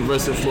the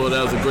University of Florida.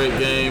 That was a great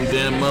game.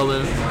 Dan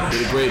Mullen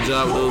did a great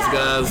job with those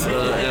guys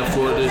at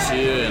Florida this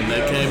year, and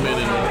they came in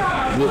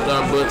and whooped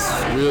our butts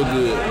real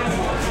good.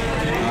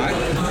 All right.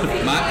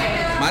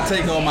 My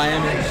take on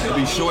Miami will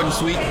be short and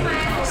sweet.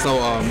 So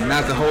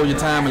not to hold your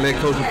time and let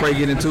Coach McCray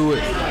get into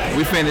it.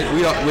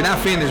 We're not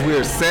finished.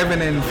 We're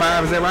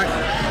 7-5. Is that right?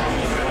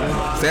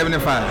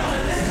 7-5.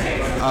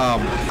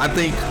 I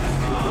think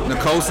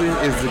Nkosi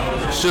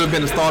should have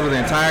been the starter the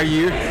entire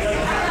year,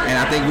 and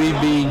I think we'd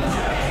be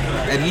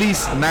at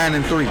least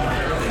 9-3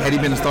 had he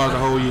been the starter the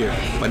whole year.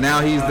 But now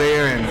he's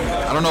there, and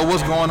I don't know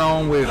what's going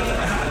on with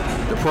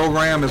the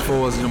program as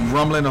far as the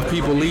rumbling of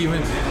people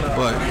leaving.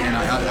 But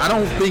I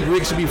don't think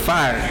Rick should be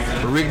fired,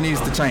 but Rick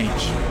needs to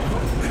change.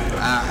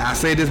 I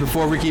said this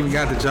before Rick even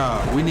got the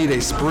job. We need a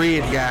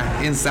spread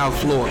guy in South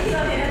Florida,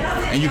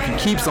 and you can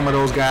keep some of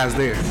those guys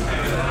there.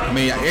 I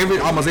mean,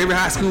 almost every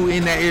high school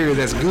in that area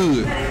that's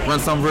good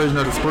runs some version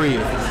of the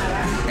spread,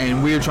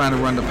 and we're trying to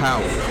run the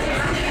power.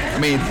 I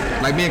mean,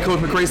 like me and Coach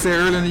McCray said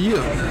earlier in the year,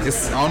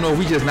 I don't know if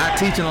we just not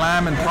teaching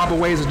linemen proper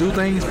ways to do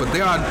things, but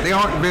there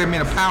aren't very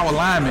many power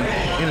linemen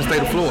in the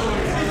state of Florida.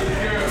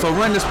 So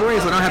run the spread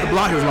so they don't have to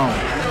block as long.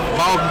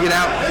 Ball can get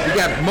out. You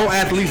got more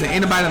athletes than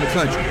anybody in the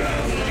country,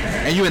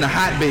 and you're in a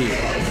hotbed.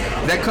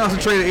 That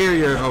concentrated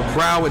area of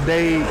Broward,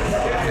 Dade,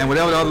 and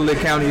whatever the other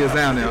little county is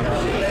down there,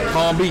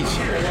 Palm Beach,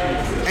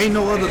 ain't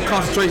no other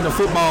concentration of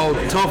football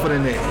tougher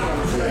than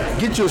that.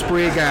 Get your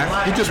spread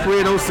guy. Get your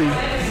spread OC.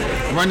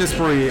 Run the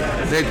spread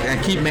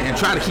and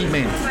try to keep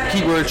man.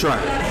 Keep word try.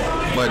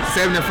 But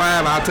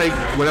 75, I'll take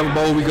whatever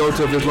bowl we go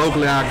to. If it's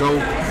locally, I'll go.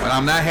 But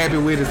I'm not happy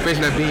with it,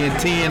 especially that being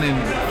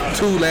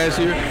 10-2 last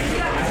year.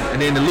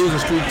 And then the losing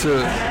streak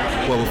to,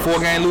 a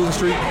 4-game losing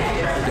streak.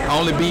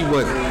 Only beat,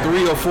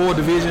 3 or 4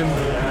 Division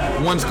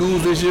I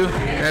schools this year.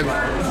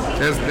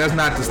 That's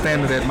not the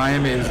standard that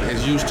Miami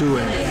is used to.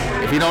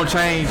 And if he don't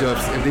change, or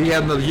if he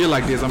has another year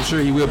like this, I'm sure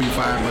he will be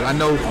fired. But I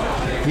know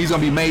he's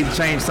going to be made to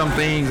change some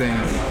things. And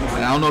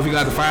I don't know if he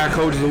got to fire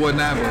coaches or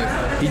whatnot,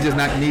 but he just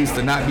needs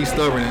to not be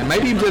stubborn. And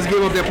maybe he just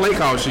give up that play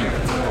call sheet.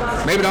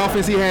 Maybe the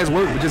offense he has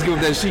worked, but just give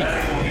up that sheet.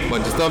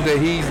 But the stuff that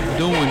he's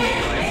doing,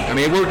 I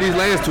mean, it worked these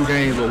last 2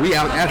 games, but we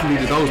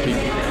out-athleted those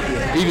people.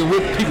 Even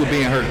with people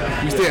being hurt,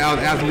 we still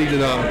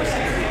out-athleted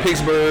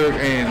Pittsburgh,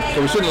 and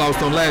so we shouldn't have lost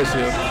them last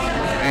year,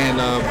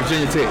 and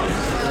Virginia Tech.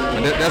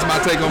 And that's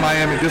my take on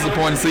Miami.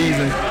 Disappointing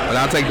season, but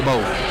I'll take the bowl.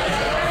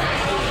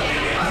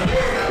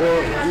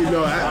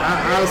 Well,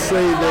 I'll say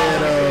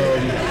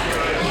that,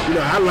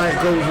 I like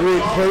Coach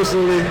Rick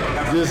personally.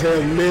 Just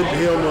have met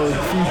him a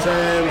few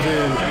times,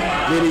 and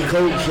then he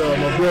coached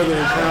my brother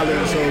in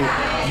college, so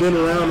been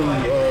around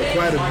him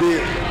quite a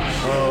bit.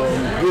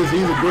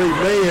 He's a great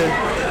man.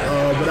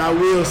 But I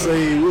will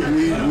say we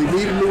need a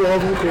new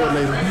offensive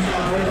coordinator.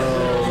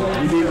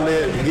 We need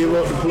to give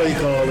up the play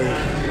calling.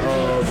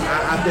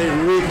 I think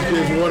Rick's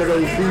just one of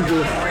those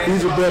people.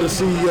 He's a better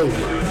CEO.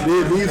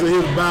 These are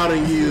his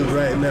bouting years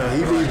right now.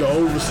 He needs to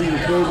oversee the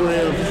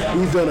program.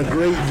 He's done a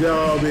great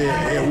job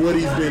at what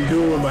he's been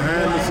doing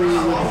behind the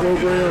scenes with the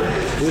program.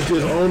 It's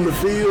just on the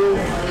field.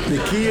 The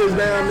kids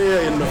down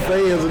there and the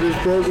fans of this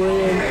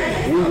program,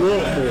 we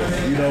want more.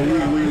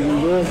 We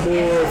want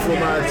more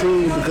from our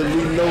team because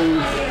we know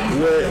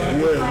what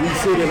we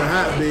sit in a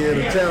hotbed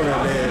of talent,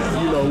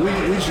 and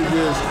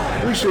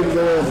we shouldn't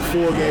go on a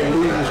 4-game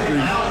losing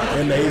streak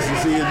in the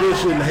ACC. It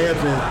just shouldn't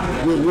happen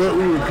with what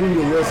we recruit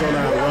and what's on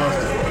our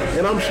roster.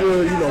 And I'm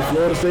sure,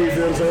 Florida State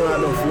feels the same way. I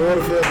know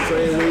Florida felt the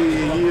same way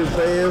in years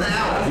past.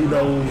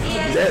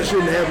 That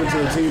shouldn't happen to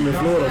a team in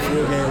Florida,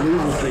 4-game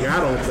losing streak, I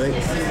don't think.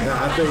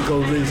 I think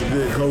Coach Rick's a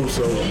good coach,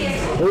 so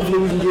hopefully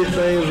we can get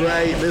things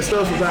right. There's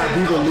stuff about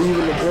people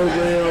leaving the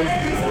program.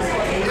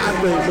 I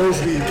think most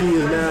of these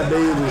kids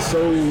nowadays are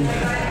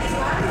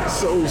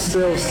so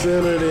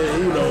self-centered,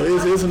 and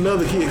it's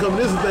another kid.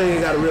 This is the thing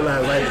you got to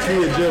realize, like the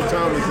kid Jeff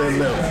Thomas that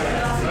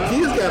left.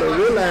 Kids got to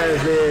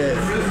realize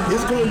that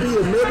it's going to be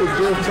another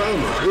Jeff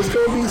Thomas. It's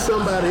going to be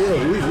somebody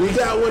else. We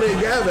got one at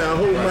Gavin. I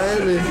hope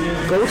Miami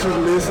coaches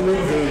listening.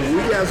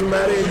 We got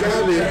somebody at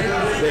Gavin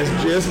that's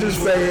just as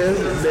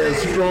fast,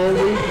 that's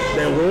stronger,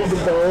 that wants the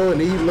ball,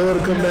 and he love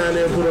to come down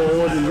there and put on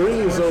orange and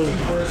green. So,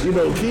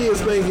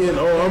 kids thinking,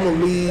 I'm going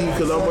to leave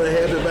because I'm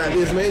unhappy about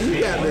this. Man,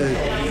 you got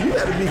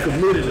to be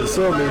committed to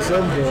something at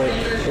some point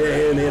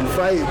and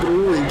fight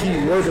through and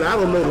keep working. I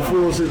don't know the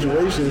full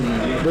situation,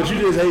 but you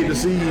just hate to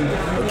see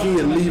a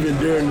kid leaving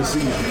during the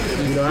season.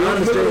 I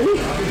understand.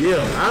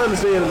 Yeah, I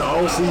understand in the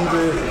off season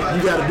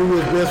you got to do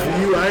what's best for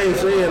you. I ain't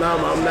saying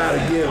I'm not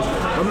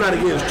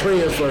against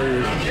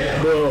transfers,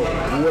 but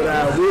what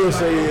I will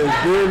say is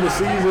during the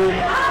season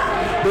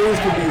things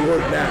can be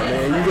worked out,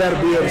 man. You got to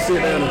be able to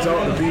sit down and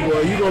talk to people.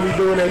 Or you're gonna be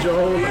doing that your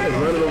whole life,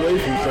 running away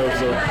from stuff.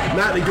 So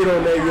not to get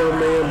on that young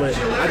man, but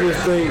I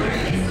just think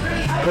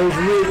Coach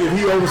Rick, if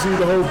he oversees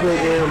the whole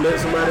program, let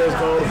somebody else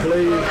call the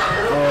plays,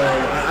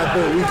 I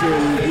think we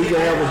can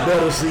have a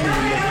better season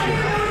next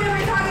year.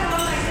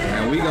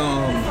 And we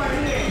gonna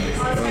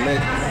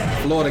let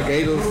Florida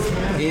Gators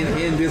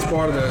in this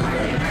part of the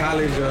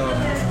college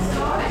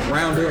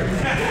roundup.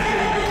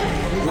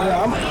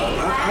 Well,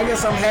 I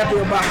guess I'm happy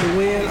about the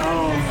win.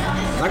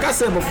 Like I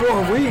said before,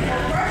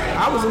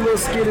 I was a little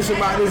skittish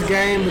about this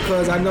game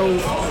because I know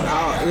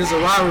it's a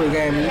rivalry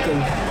game. You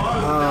can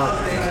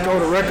throw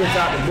the records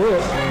out the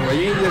book. But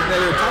you ain't just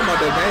talking about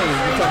that game.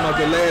 You're talking about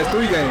the last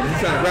 3 games. You're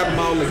trying to wrap them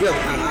all together.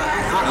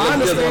 I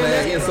understand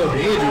that.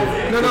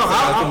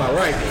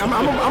 I'm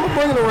gonna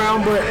bring it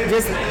around, but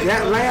just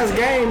that last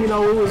game,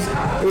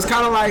 it was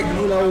kind of like,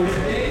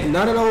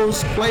 none of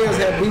those players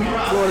had beat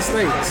Florida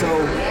State. So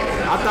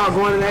I thought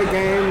going in that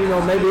game,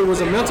 maybe it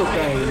was a mental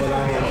thing. But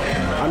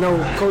I know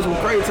Coach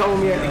McCray told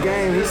me at the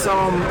game, he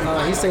saw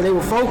them, he said they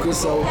were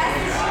focused. So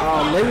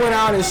they went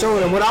out and showed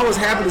them. What I was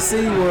happy to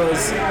see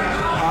was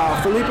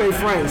Felipe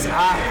Franks.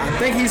 I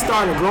think he's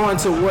starting to grow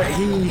into what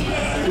he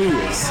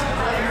is.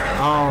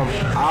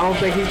 I don't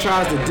think he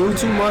tries to do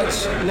too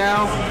much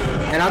now,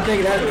 and I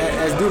think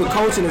that's due to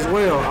coaching as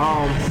well.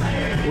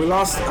 We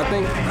lost, I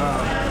think,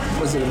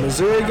 was it a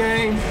Missouri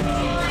game?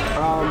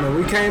 And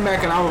we came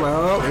back, and I was like,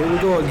 oh, here we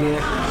go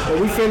again. But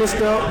we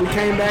finished up. We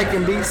came back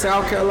and beat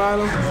South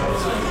Carolina.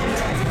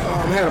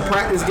 Had a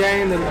practice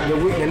game the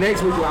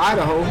next week with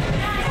Idaho.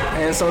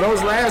 And so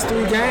those last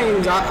 3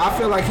 games, I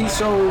feel like he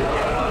showed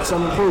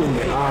some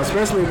improvement,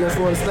 especially against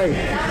Florida State.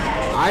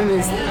 I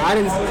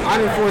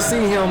didn't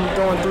foresee him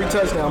throwing 3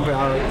 touchdown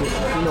passes,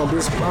 be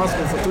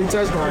responsible for 3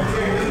 touchdowns.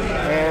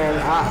 And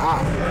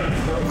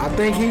I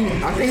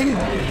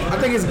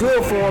think it's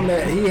good for him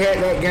that he had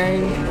that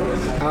game.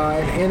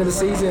 at the end of the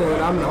season,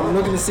 and I'm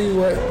looking to see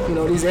what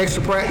these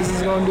extra practices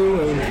is going to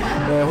do, and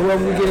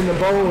whoever we get in the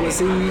bowl, and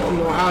see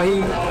how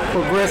he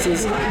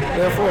progresses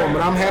therefore.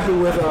 But I'm happy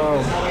with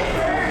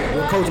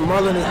what Coach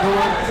Mullen is doing.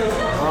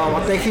 I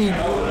think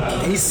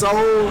he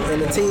sold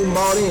and the team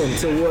bought in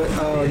to what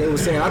they were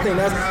saying. I think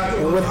that's,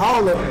 and with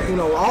all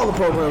the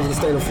programs in the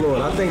state of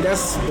Florida, I think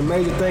that's the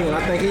major thing. And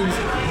I think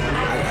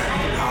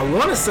I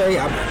want to say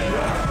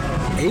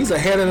he's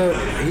ahead of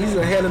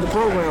the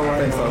program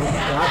right now.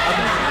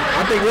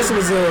 I think this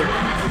was and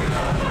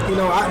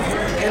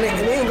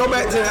then go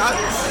back to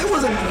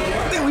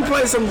I think we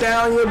played some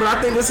down here, but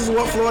I think this is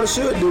what Florida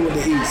should do with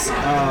the East.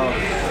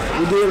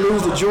 We did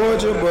lose to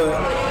Georgia, but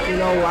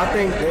I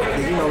think that,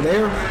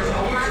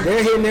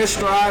 they're hitting their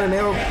stride and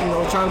they're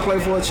trying to play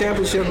for a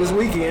championship this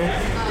weekend.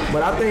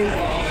 But I think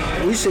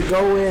we should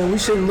go in. We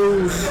shouldn't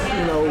lose.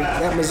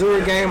 That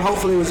Missouri game.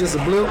 Hopefully it was just a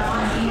blip.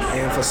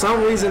 And for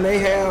some reason they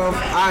have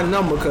our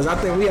number, because I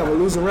think we have a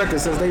losing record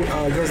since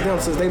against them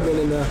since they've been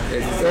in the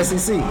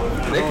SEC.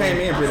 They came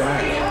in pretty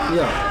high.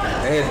 Yeah,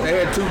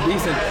 they had two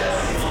decent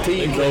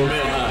teams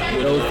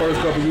those first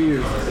couple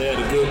years. They had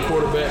a good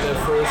quarterback that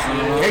first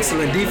year.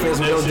 Excellent defense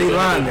with those D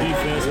linemen.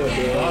 Defense with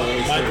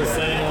Michael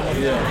Sam.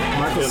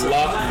 Michael Sam.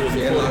 Locke was the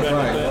quarterback.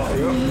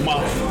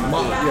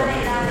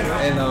 Right.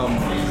 And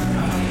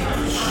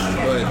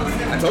but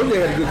I told you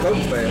they had a good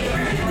coaching staff.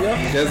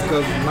 Yeah. Just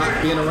because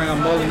being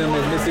around Mullen them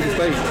at Mississippi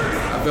State,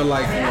 I feel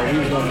like we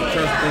was going to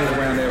turn some things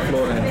around there in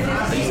Florida. And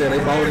like you said, they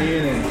bought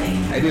in and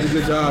they did a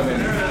good job.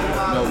 And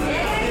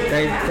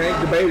can't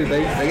debate it.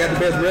 They got the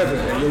best record,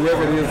 and your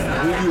record is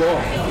who you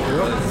are.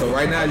 So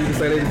right now you can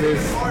say they're the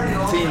best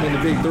team in the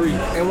Big Three.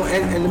 And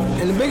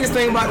the biggest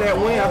thing about that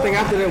win, I think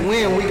after that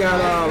win, we got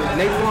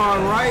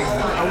Naquan Wright.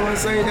 I want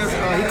to say that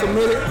he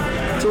committed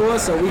to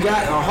us, so we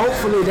got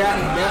hopefully that,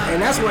 and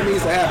that's what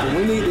needs to happen.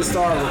 We need to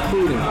start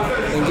recruiting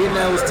and getting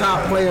those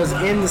top players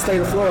in the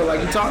state of Florida,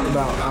 like you talked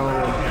about.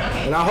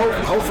 And I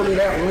hopefully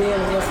that win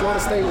against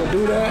Florida State will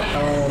do that.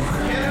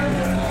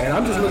 And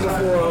I'm just looking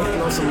for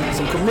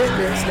some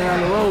commitments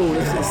down the road.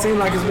 It seems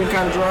like it's been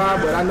kind of dry,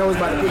 but I know it's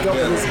about to pick up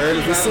this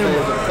December.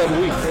 A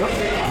couple weeks.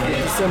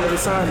 December the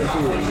signing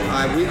period.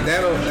 All right,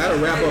 that'll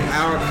wrap up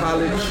our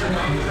college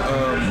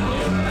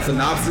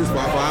synopsis for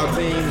our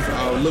teams.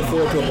 Look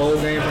forward to a bowl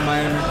game from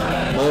Miami,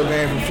 bowl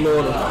game from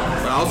Florida.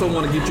 But I also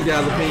want to get you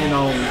guys' opinion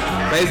on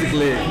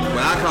basically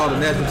what I call the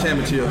national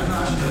championship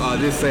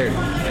this Saturday.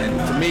 And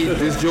to me,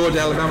 this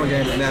Georgia-Alabama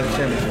game is the national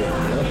championship.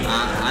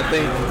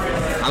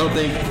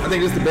 I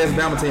think this is the best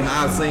Bama team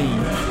I've seen,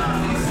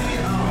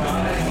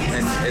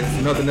 and it's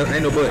nothing.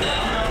 Ain't no but.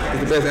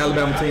 It's the best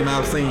Alabama team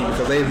I've seen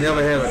because they've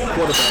never had a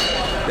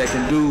quarterback that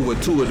can do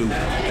what Tua do.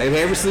 They've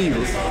had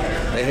receivers.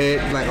 They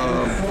had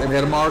they've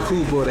had Amari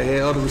Cooper. They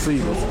had other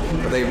receivers,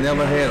 but they've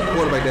never had a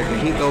quarterback that can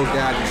hit those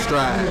guys in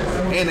stride.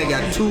 And they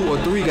got 2 or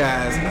 3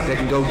 guys that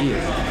can go get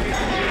it.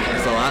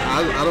 So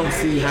I don't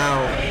see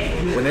how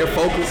when they're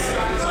focused.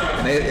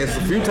 And it's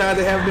a few times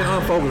they haven't been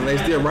unfocused, and they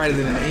still right it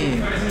in the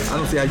end. I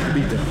don't see how you can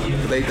beat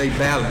them. They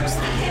balanced.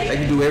 They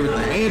can do everything.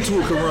 And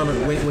Tua can run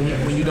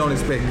when you don't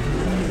expect it.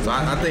 So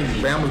I think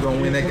Bama's going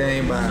to win that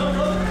game by,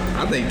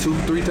 I think,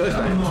 2-3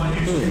 touchdowns.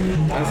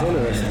 That's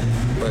interesting.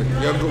 But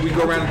we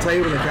go around the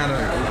table and kind of.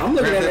 I'm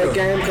looking at that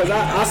game because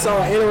I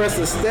saw an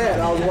interesting stat.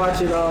 I was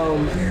watching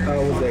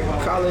was that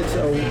college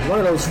one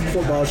of those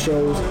football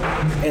shows,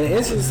 and the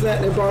interesting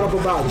stat they brought up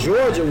about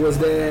Georgia was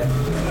that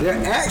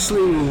they're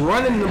actually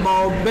running the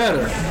ball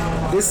better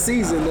this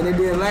season than they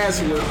did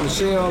last year with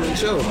Michelle and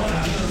Cho.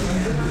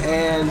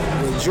 And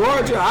with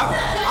Georgia,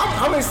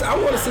 I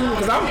want to see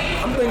because I'm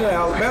thinking of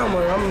Alabama.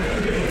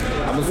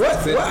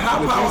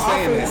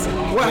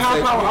 What high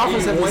power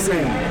offense have you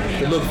seen?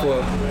 To look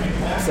for.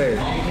 Say it.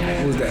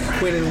 Who's that?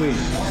 Quentin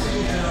Williams.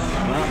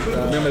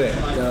 Remember that?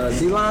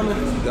 D lineman?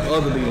 The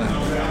other D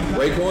lineman.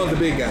 Raekwon's the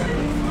big guy.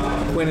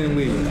 Quentin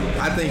Williams.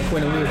 I think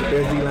Quentin Williams is the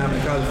best D lineman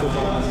in college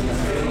football.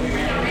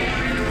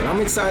 I'm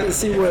excited to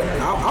see what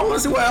I want to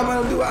see what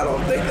Alabama do. I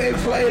don't think they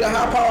played a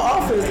high power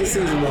offense this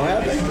season, though,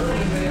 have they?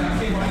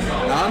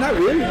 No, not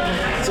really.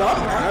 So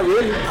not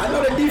really. I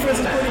know their defense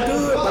is pretty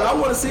good, but I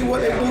want to see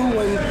what they do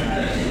when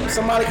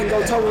somebody can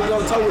go toe with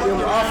them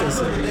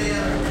offensively.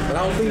 But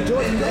I don't think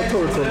Georgia can go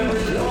toe to toe.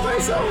 You don't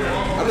think so?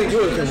 I think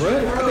Georgia can run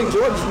it. I think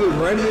Georgia's good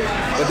running it,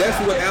 but that's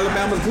what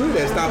Alabama's good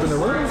at, stopping the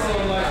run.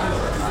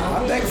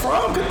 I think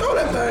Fromm can throw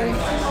that thing.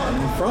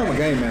 Fromm a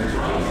game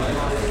manager.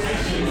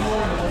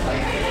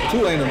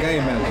 Tua ain't a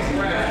game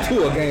manager.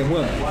 Tua a game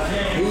winner.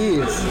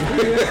 He is.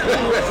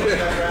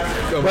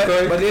 but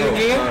then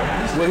again,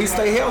 will he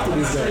stay healthy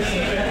this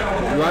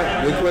game?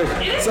 Right, good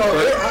question. So I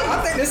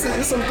think this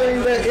is some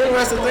things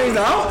interesting things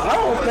that I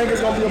don't think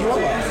it's gonna be a blowout.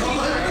 I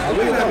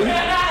really don't.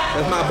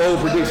 That's my bold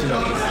prediction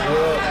of it.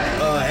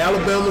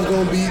 Alabama's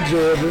going to beat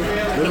Georgia.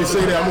 Let me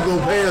say that. I'm going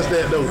to go past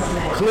that, though.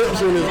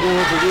 Clemson is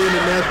going to win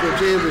the national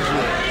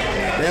championship.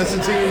 That's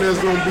the team that's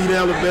going to beat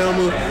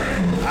Alabama.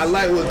 I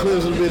like what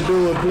Clemson's been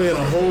doing, playing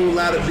a whole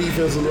lot of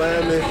defensive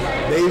linemen.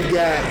 They've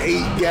got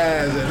 8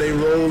 guys that they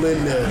roll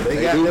in there.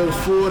 They got those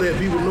 4 that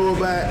people know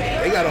about.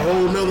 They got a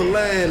whole nother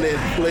line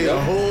that play a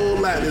whole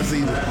lot this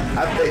season.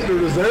 I think the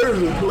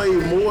reserves have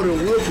played more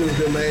than Wilkins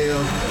than they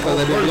have.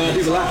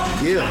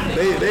 Yeah,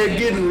 they're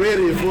getting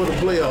ready for the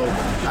playoffs.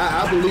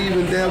 I believe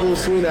in Dabo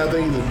Swinney. I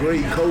think he's a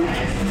great coach.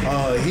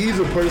 He's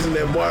a person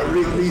that Mark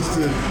Richt needs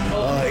to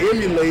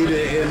emulate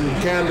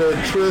and kind of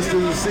trust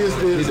his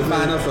assistants. Need to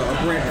find us a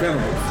Brent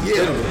Venables.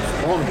 Yeah,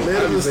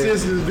 let his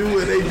assistants do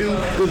what they do.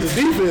 Because the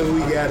defense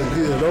we got is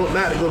good.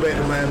 Not to go back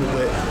to Miami,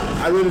 but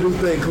I really do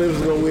think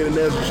Clemson's going to win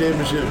the national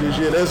championship this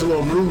year. That's what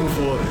I'm rooting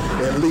for,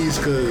 at least,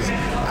 because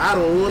I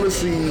don't want to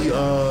see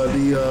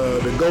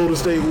the Golden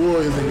State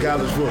Warriors in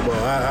college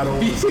football. I don't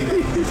want to see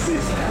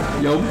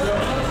that. Yo.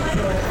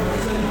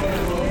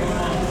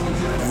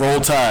 Roll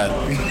Tide.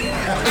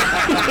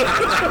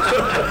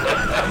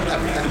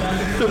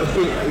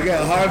 We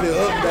got Harvey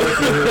up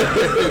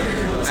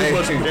there. Too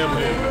much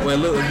gambling. Well,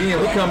 look, again,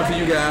 we're coming to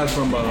you guys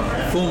from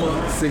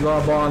Fuma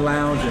Cigar Bar and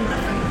Lounge, and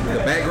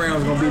the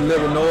background's going to be a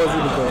little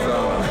noisy because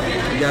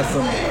we got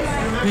some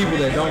people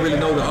that don't really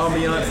know the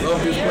ambiance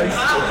of this place,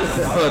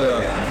 but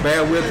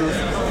bear with us.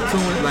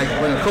 Like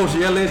when a coach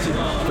yell at you,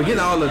 forget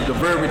all of the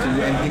verbiage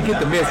and get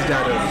the message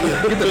out of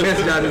it. Get the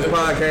message out of this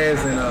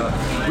podcast, and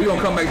we're going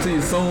to come back to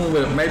you soon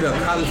with maybe a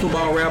college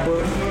football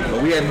wrap-up, but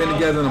we haven't been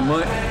together in a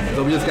month,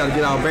 so we just got to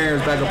get our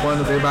bearings back up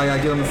on us. Everybody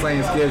got to get on the same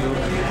schedule,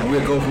 and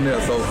we'll go from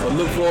there. So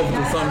look forward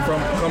to something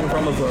coming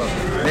from us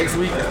next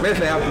week,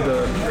 especially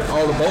after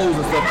all the bowls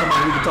and stuff come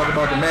out. We can talk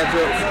about the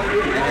matchups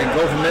and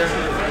go from there.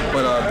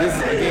 But this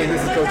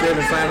is Coach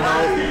Evans signing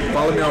off.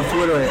 Follow me on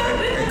Twitter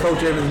at Coach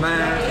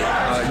Evans9.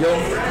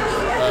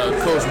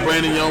 Coach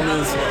Brandon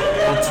Yeomans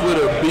on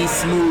Twitter,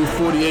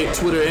 BSmooth48,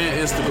 Twitter and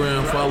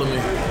Instagram. Follow me.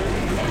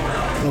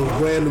 Coach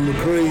Brandon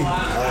McCray,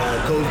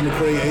 Coach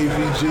McCray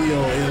AVG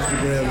on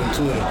Instagram and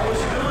Twitter.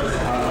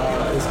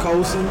 It's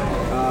Colson.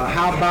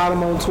 How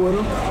Bottom on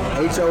Twitter.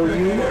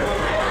 HOUBOUTEM.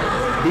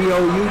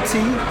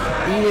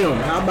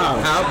 How about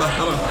it? How about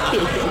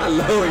I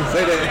love when you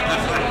say that.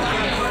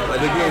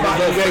 Like again,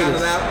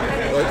 just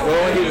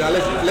I'll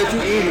let you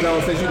end it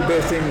on since you're the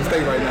best team in the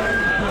state right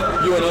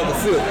now. You and Uncle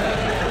Silk.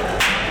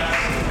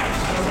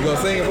 You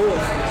gonna sing it for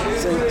us?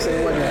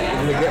 Sing what that?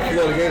 The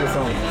Florida Gator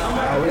song.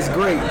 Oh, it's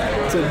great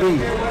to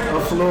be a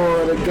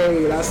Florida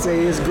Gator. I say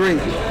it's great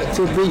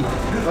to be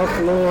a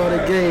Florida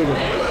Gator.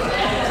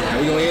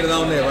 We're gonna end it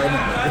on there right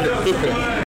now.